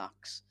Bug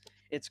Snacks.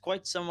 It's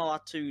quite similar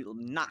to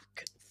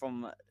Knack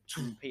from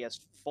PS4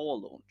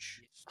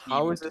 launch.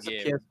 How is this a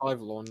Yeah. PS5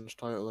 launch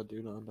title? I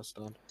do not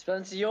understand.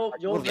 Spencer, your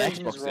Well, the version's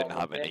Xbox wrong. didn't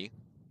have okay? any.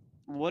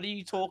 What are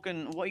you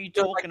talking? What are you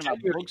No, talking like, about?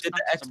 genuinely, Bug did the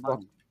Snacks is a Xbox-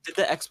 band. Did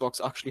the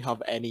Xbox actually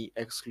have any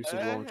exclusive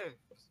launch?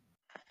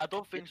 I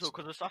don't think so,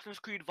 because Assassin's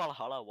Creed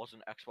Valhalla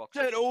wasn't Xbox.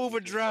 That exclusive, was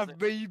overdrive, it?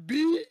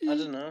 baby. I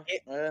don't know.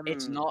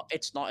 It's not.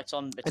 It's not. It's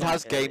on. It's It on,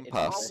 has Game it's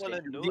on Pass. Oh, well,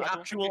 PlayStation. no, I The don't think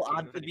actual it's ad.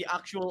 even The anything.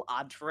 actual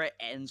ad for it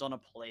ends on a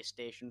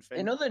PlayStation thing.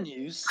 In other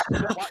news,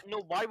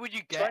 Why would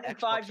you get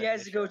 25 Xbox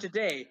years ago edition?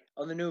 today,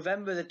 on the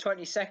November the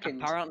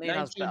 22nd, Apparently it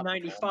has better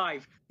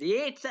 1995, the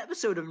 8th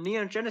episode of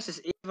Neon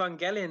Genesis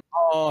Evangelion.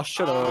 Oh,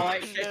 shut up.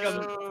 Right,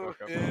 no.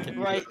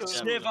 right. Yeah.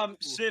 Save,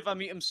 I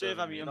mute him. Save,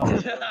 I mute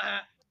him.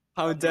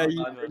 How dare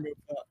you Never. bring up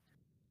that?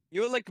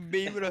 You're like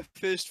me when I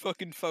first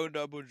fucking found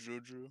out about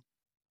JoJo.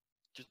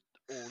 Just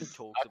all he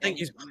talks I think about.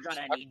 he's. You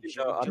gotta need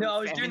No, I Jojo No, I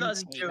was doing that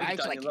as a Fenty. joke, Daniel.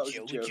 That was a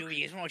joke.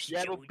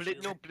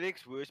 Yeah, but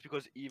Blake's worse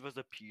because Eva's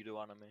a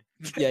pedo anime.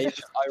 Yeah, he's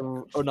just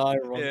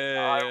unironically.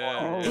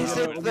 Yeah. Is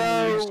Oh, it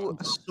though?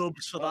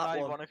 Subs for that one.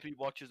 Ironically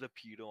watches a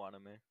pedo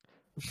anime.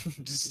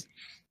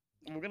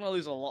 We're gonna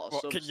lose a lot of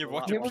What, subs. can you for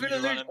watch that Yeah, a one. we're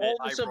gonna video lose anime all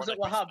the subs that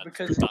we have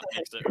ironically, because that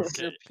makes it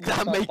okay.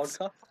 That Podcast.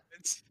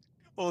 makes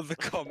All the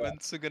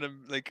comments are gonna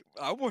like.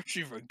 I watch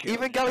Evangelion.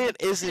 Evangelion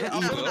isn't Yeah,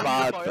 even I'm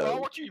bad I though.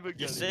 watch Evangelion.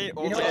 You say You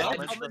all know the what? The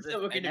comments comments as that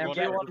if we're gonna anyone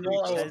get ever on really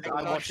Wall cares are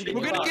about watching it.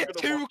 We're gonna Evangelion. get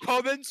two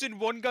comments, and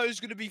one guy's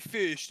gonna be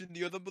first, and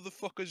the other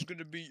motherfucker's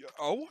gonna be.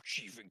 I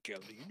watch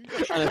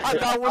Evangelion. And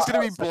that was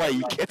gonna be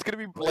Blake. It's gonna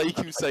be Blake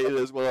who say it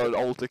as well on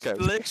alt account.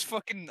 Blake's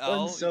fucking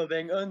Al.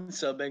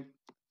 Unsubbing.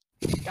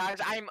 Guys,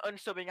 I'm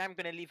unsubbing. I'm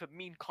gonna leave a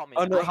mean comment.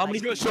 Oh, no, I how like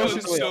many You it. got No,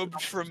 so no, no,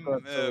 subbed from.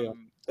 no.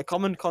 The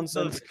common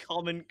consensus. The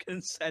common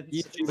consensus.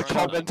 YouTube The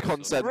channel. comment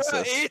consensus.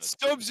 Bruh, 8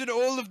 stubs and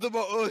all of them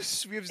are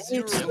us. We have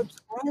 0. 8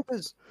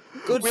 subscribers.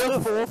 Good We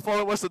have stuff. 4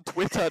 followers on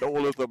Twitter and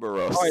all of them are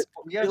us. Alright,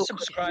 We have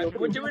subscribed.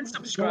 We're doing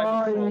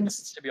subscribe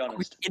performances, to be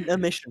honest.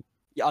 intermission.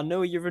 Yeah, I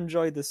know you've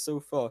enjoyed this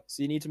so far,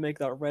 so you need to make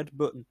that red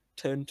button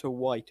turn to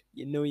white.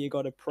 You know you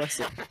gotta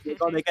press it. You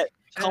gotta get.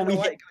 Can we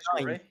hit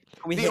 9? Can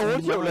we The hit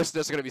audio 9?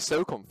 listeners are gonna be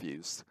so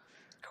confused.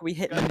 Can we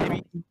hit Guys,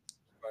 9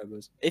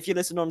 subscribers? If you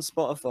listen on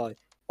Spotify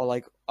or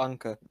like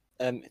Anchor,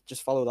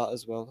 just follow that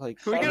as well.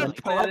 Like, Can we get a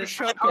follow- pop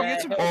shop? Can we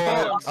get some Or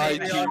pop on shop?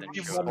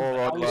 iTunes or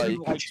on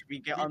like. We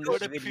get on We this would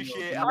video.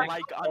 appreciate a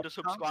like and a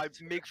subscribe.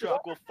 Make sure to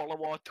go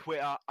follow our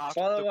Twitter. At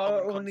Follow the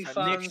our Common OnlyFans.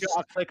 Consensus. Make sure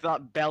I click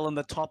that bell in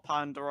the top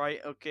hand, right?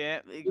 Okay.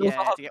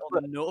 Yeah, to get all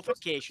the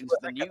notifications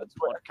for the new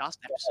podcast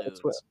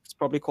episodes. It's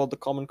probably called the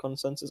Common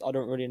Consensus. I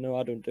don't really know.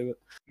 I don't do it.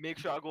 Make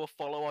sure to go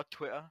follow our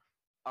Twitter.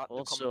 At the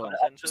Also, Common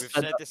Consensus. We've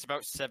Said said that- this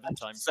about 7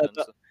 times, said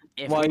that- Spencer.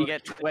 If Why- we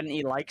get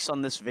 20 likes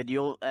on this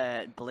video,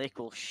 Blake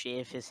will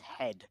shave his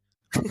head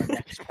on the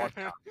next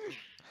podcast.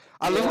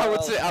 I love how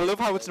it's Yeah. I love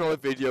how it's not a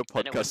video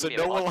Then it podcast, so wouldn't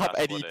be a no one will have podcast,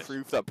 any would it?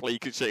 proof that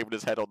Blake is shaving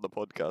his head on the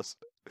podcast.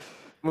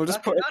 We'll just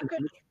I put could- it. I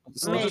could-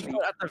 So we'll just Maybe.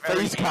 At the very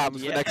Face cams end,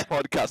 for yeah. next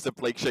podcast that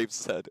Blake shaves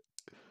his head.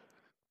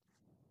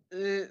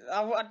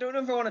 I don't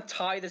know if I want to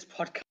tie this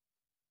podcast.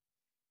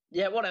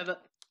 Yeah, whatever.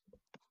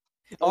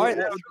 All right,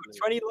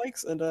 20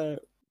 likes and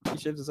he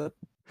shaves his head.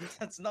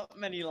 That's not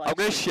many likes. I'm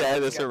gonna share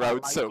this get that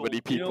around like so goal.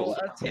 many You know, people.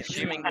 that's it.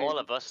 Assuming all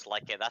of us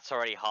like it, that's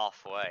already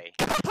halfway.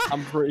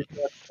 I'm pretty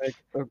sure I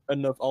make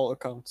enough alt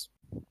accounts.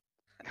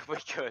 We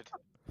could.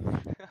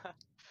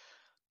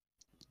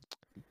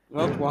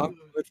 Well,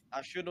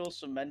 I should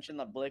also mention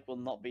that Blake will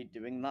not be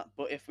doing that,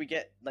 but if we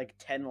get like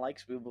 10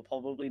 likes, we will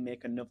probably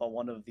make another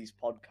one of these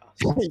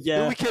podcasts.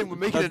 Yeah, yeah. we're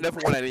making another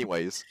one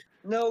anyways.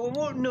 No, we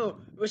won't. No,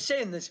 we're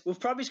saying this. We've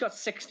probably got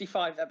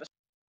 65 episodes.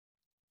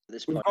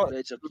 This We've point, got-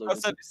 it's We've got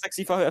uploaded.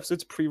 65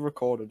 episodes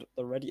pre-recorded.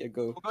 They're ready to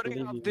go. We're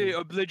gonna have the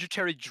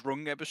obligatory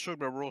drunk episode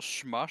where we're all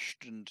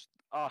smashed and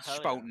Oh, hell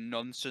spouting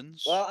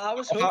nonsense. Well, I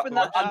was On hoping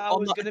that- that I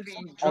on was that- going to be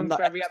on drunk that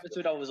for every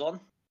episode I was on.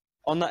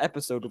 On that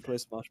episode, we'll play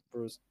Smash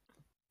Bros.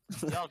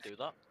 yeah, I'll do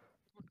that.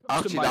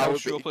 Actually, my that would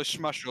house, be. we'll play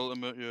Smash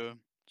Ultimate, yeah.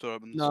 So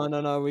happens.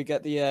 No. We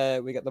get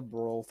the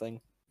brawl thing.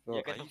 Yeah,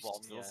 But get I the used bomb,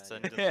 to still yeah,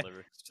 send yeah. in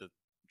lyrics to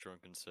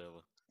Drunken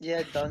Sailor.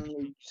 Yeah, done,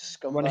 you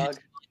When scumbag.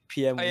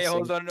 PM. Hey, will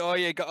hold sing. on. Oh,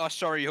 yeah.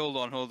 Sorry, hold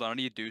on. I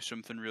need to do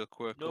something real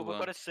quick. No, hold we've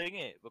on. got to sing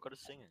it. We've got to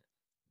sing it.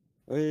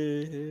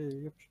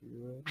 Hey, up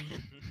you right.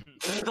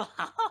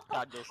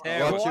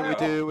 Hey, What what- should we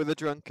do with a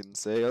drunken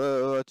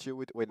sailor? What should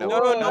we do? Wait, no. No,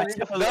 Whoa, no, you-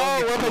 No,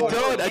 what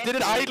I done? I did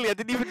it idly. I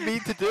didn't even mean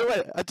to do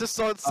it. I just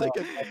started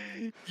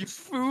singing. You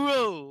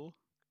fool!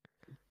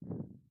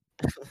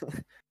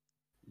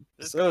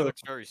 This So- guy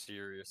looks very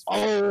serious.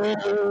 Oh.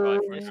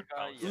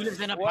 Who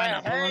lives in a Why,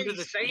 pineapple hey, under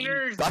the sea?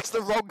 sailors! That's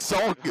the wrong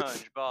song.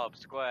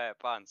 SpongeBob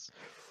SquarePants.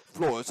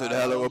 Flora said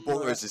hello,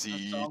 boys is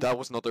he? That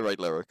was not the right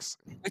lyrics.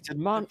 Wait,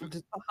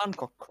 did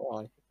Hancock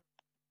cry?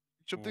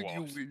 Something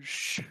you What?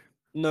 wish.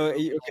 No,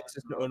 okay, it's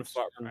just not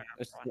unflattering.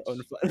 It's not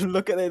unflattering.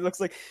 Look at it. It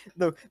looks like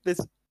no. This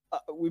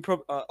we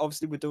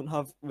obviously we don't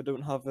have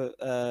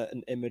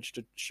an image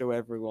to show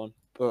everyone,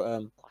 but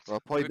Well, I'll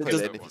probably It put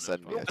does- it in if you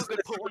send me We're it. going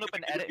to put one up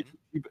in editing.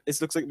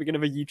 it looks like we're gonna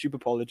have a YouTube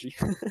apology.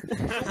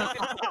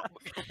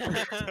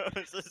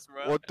 Is this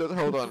right? What?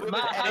 Hold on. We're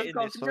Matt gonna edit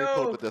Hancock, this. Let me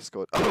pull up no! the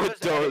Discord. We're Oh, gonna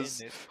it edit does.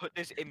 this, put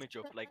this image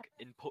up, like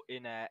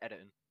in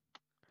editing.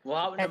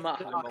 What happened to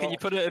Matt Hancock? Can you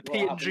put a What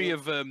PNG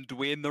happened? of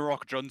Dwayne the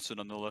Rock Johnson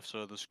on the left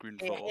side of the screen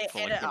for like the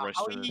Editor, rest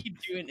how of are it? you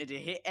doing today?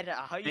 Hey, editor,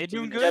 how are you They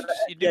doing doing? good?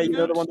 Yeah, you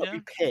know the good? one that Yeah.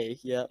 we pay.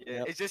 Yeah.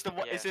 Yeah. Is this the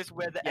one? Yeah. Is this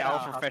where the Yeah, editor our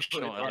has to put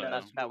professional it on editor.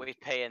 as That well? we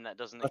pay and that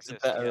doesn't That's a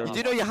exist. better- yeah. You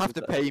do know you have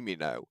to pay me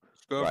now.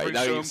 Go Right, for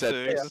now you've said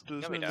something this. that No,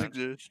 we doesn't don't.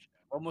 exist.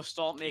 When we'll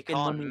start You making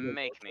can't money.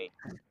 make me.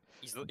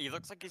 He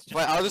looks like he's just.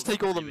 Right, I'll just full of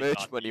take all the really merch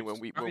bad money views. when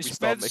I we mean,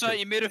 start Spencer, making.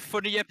 you made a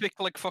funny epic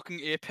like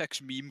fucking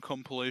Apex meme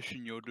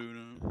compilation you're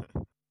doing.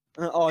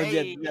 Oh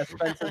Hey. yeah.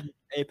 Spencer's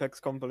Apex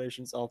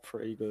compilations are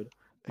pretty good.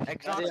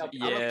 Exactly.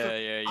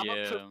 Yeah, I'm a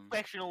Yeah.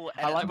 professional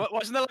I like. editor.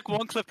 Wasn't there like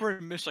one clip where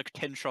he missed like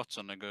 10 shots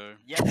on a go?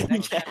 Yeah,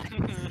 Yeah.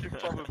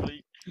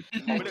 probably.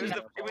 But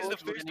it was the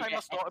first time I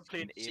started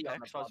playing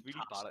Apex, so I was really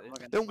bad at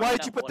it. Then why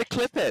did you put the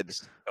clip in?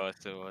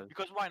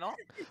 Because why not?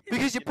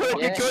 Because you put it in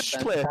the Yes, judge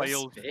that's clip.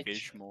 Wild bitch.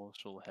 fish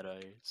morsel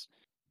headaches.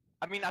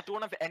 I mean, I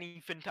don't have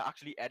anything to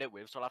actually edit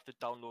with, so I'll have to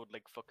download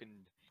like fucking.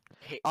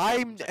 hit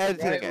I'm films and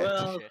editing Right, it.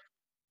 well, shit.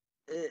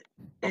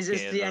 Is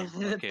this Okay the then, end of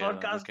the okay then,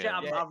 podcast, okay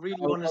Jam? then. I really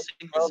Yeah. want to sing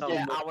the Well, song.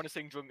 Yeah, but- I want to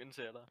sing Drunken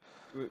Sailor.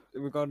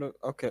 We're gonna.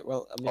 Okay,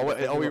 well. I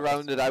mean, Are we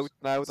rounded out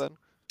now then?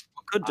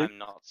 Could do. I'm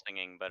not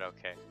singing, but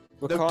okay.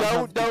 We No,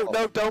 can't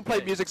have don't play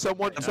music.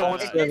 Someone, No, someone,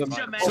 no, It's no, say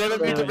instrumental.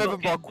 the It's rhythm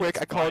fine. bar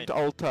quick. I can't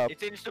fine. alt tab.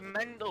 It's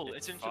instrumental.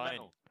 It's It's fine.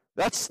 instrumental.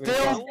 That's Wait,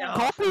 still Oh, for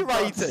God's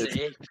copyrighted.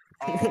 sake.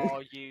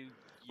 Oh, you.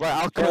 Right,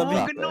 I'll Yeah, cut We're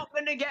that. not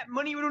going to get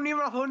money. We don't even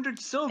have 100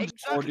 subs.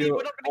 Exactly. Audio-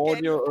 We're not gonna get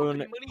any audio fucking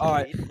only. money.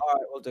 Alright, mate.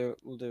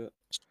 we'll do it.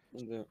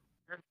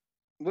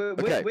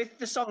 Okay. With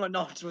the song or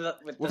not? With the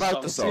Without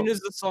song? the As song. soon as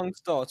the song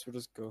starts, we'll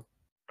just go.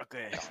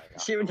 Okay.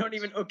 See, we're not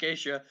even okay,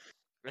 sure.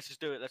 Let's just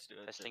do it. Let's do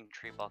it. This thing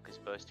tree bark is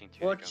bursting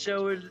through. What the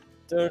shall we?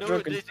 The No,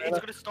 drunken it's sailor.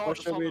 gonna start. What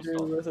The shall song we will do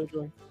start. with a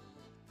drunk?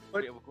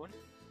 What- Yeah, we're going.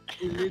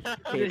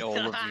 Hate all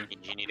of you.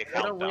 You need a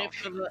Gotta countdown. wait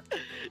for the.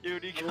 You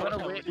need to Gotta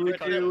count wait down.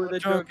 for the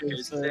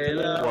drunken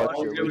sailor. What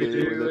shall we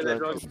do with a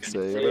drunken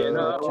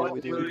sailor? What shall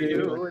we do with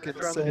a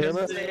drunken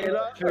sailor?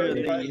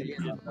 Early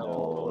in the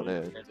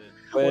morning.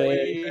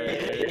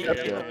 Wait. Can't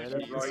tell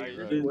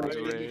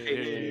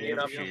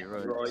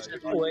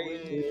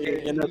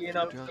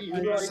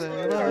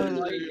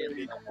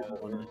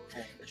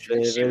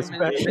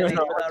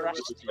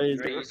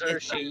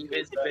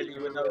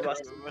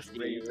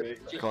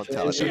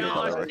it.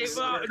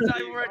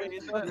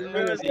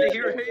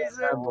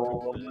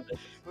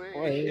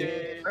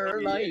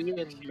 Early in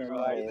the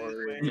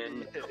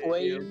morning,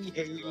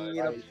 waking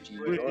up to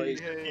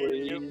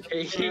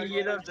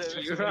waking up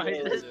to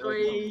rises,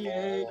 waking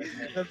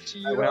up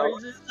to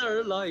rises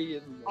early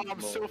in the Oh,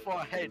 I'm so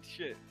far ahead.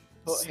 Shit.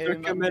 Put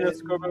him Stick him in a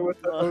scrubber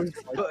with the hose.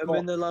 Put him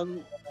in the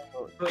long.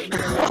 Put him in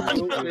a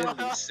long boat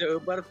till he's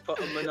sober. Put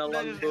him in a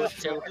long boat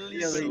till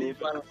he's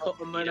sober. Put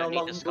him in a don't need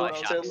long the boat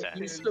Scottish till accent.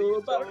 he's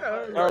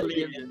sober.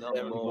 Early in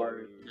the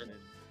morning.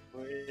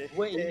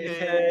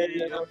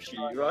 Waking up, she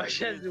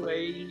rushes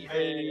away.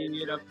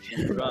 Waking up,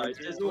 she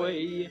rises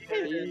away.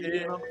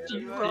 Waking up,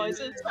 she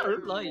rises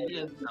early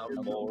in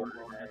the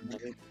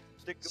morning.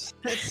 Stick This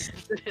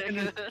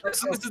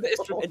is the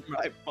instrument in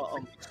my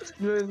bottom.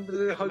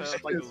 The house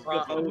pipe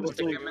fart. I'm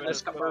sticking him in a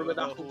scupper with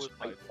a house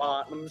pipe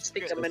fart. I'm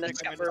sticking him in a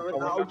scupper with a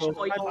house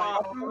pipe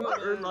fart.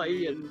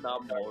 Early in the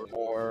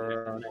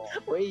morning.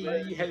 Way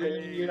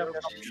hey, up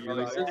she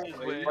rises.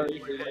 Way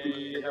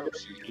hey, up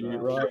she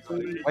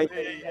rises. Way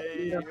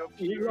hey, up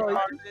she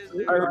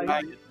rises. Early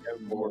in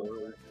the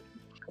morning.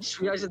 I just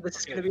realised that this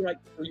is gonna be like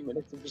 3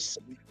 minutes of just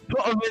singing.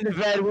 Put him in the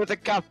bed with a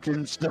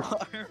captain star.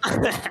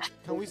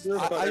 Can we?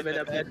 Put him in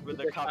a bed with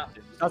a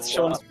captain. That's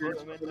Sean's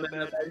Put him in a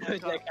bed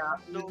with a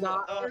captain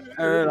star.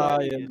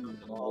 Early in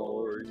the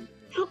morning.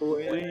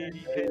 Way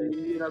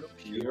hey, up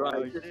she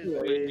rises.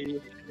 Way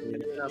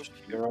hey, up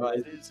she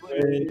rises.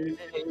 Way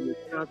hey,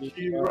 up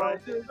she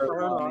rises.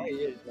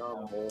 Early in the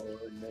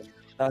morning.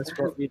 That's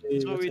what we do.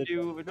 That's what we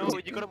do. No,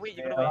 you gotta wait.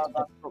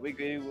 That's what we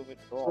do with it.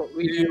 what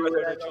we do with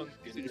a drunk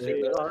in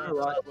sailor.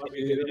 That's what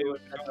we do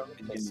with a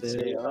drunken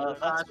sailor.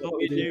 That's what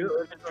we do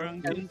with a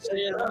drunken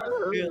sailor.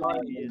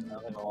 Early in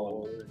the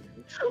morning.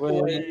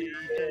 Way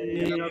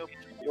hey, up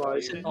she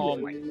rises. Oh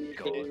my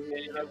God.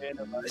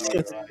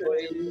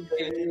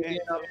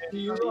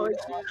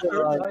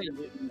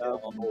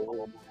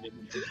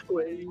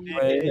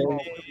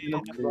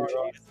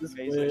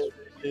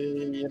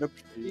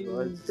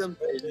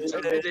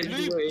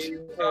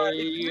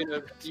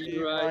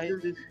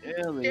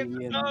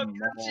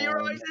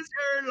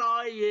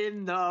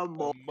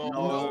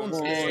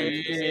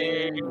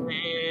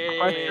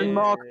 Question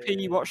mark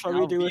P, what shall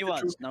we do with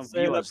the Now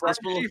viewers, this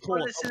will of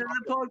course. Listen to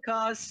the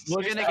podcast.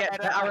 We're gonna get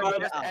better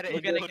and better. Edit We're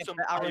it, gonna put get some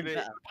better and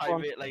better.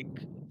 private like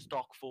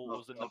stock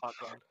photos in the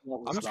background.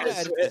 I'm just gonna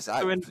edit this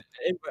out.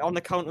 On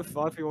the count of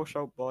 5, we all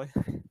shout bye.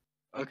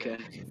 Okay.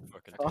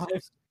 5,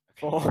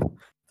 4,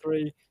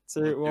 3,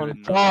 2,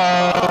 1.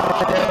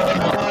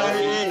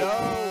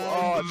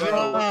 Oh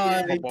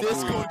no!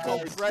 Discord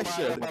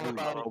compression.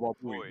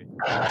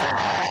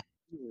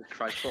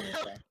 Christ, what was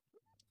that?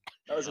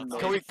 That was a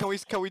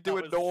Can we do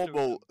a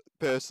normal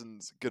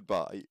person's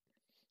goodbye?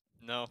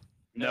 No.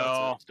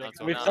 No.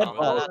 That's We've all said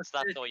now. that.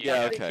 That's all you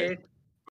Yeah, get. okay.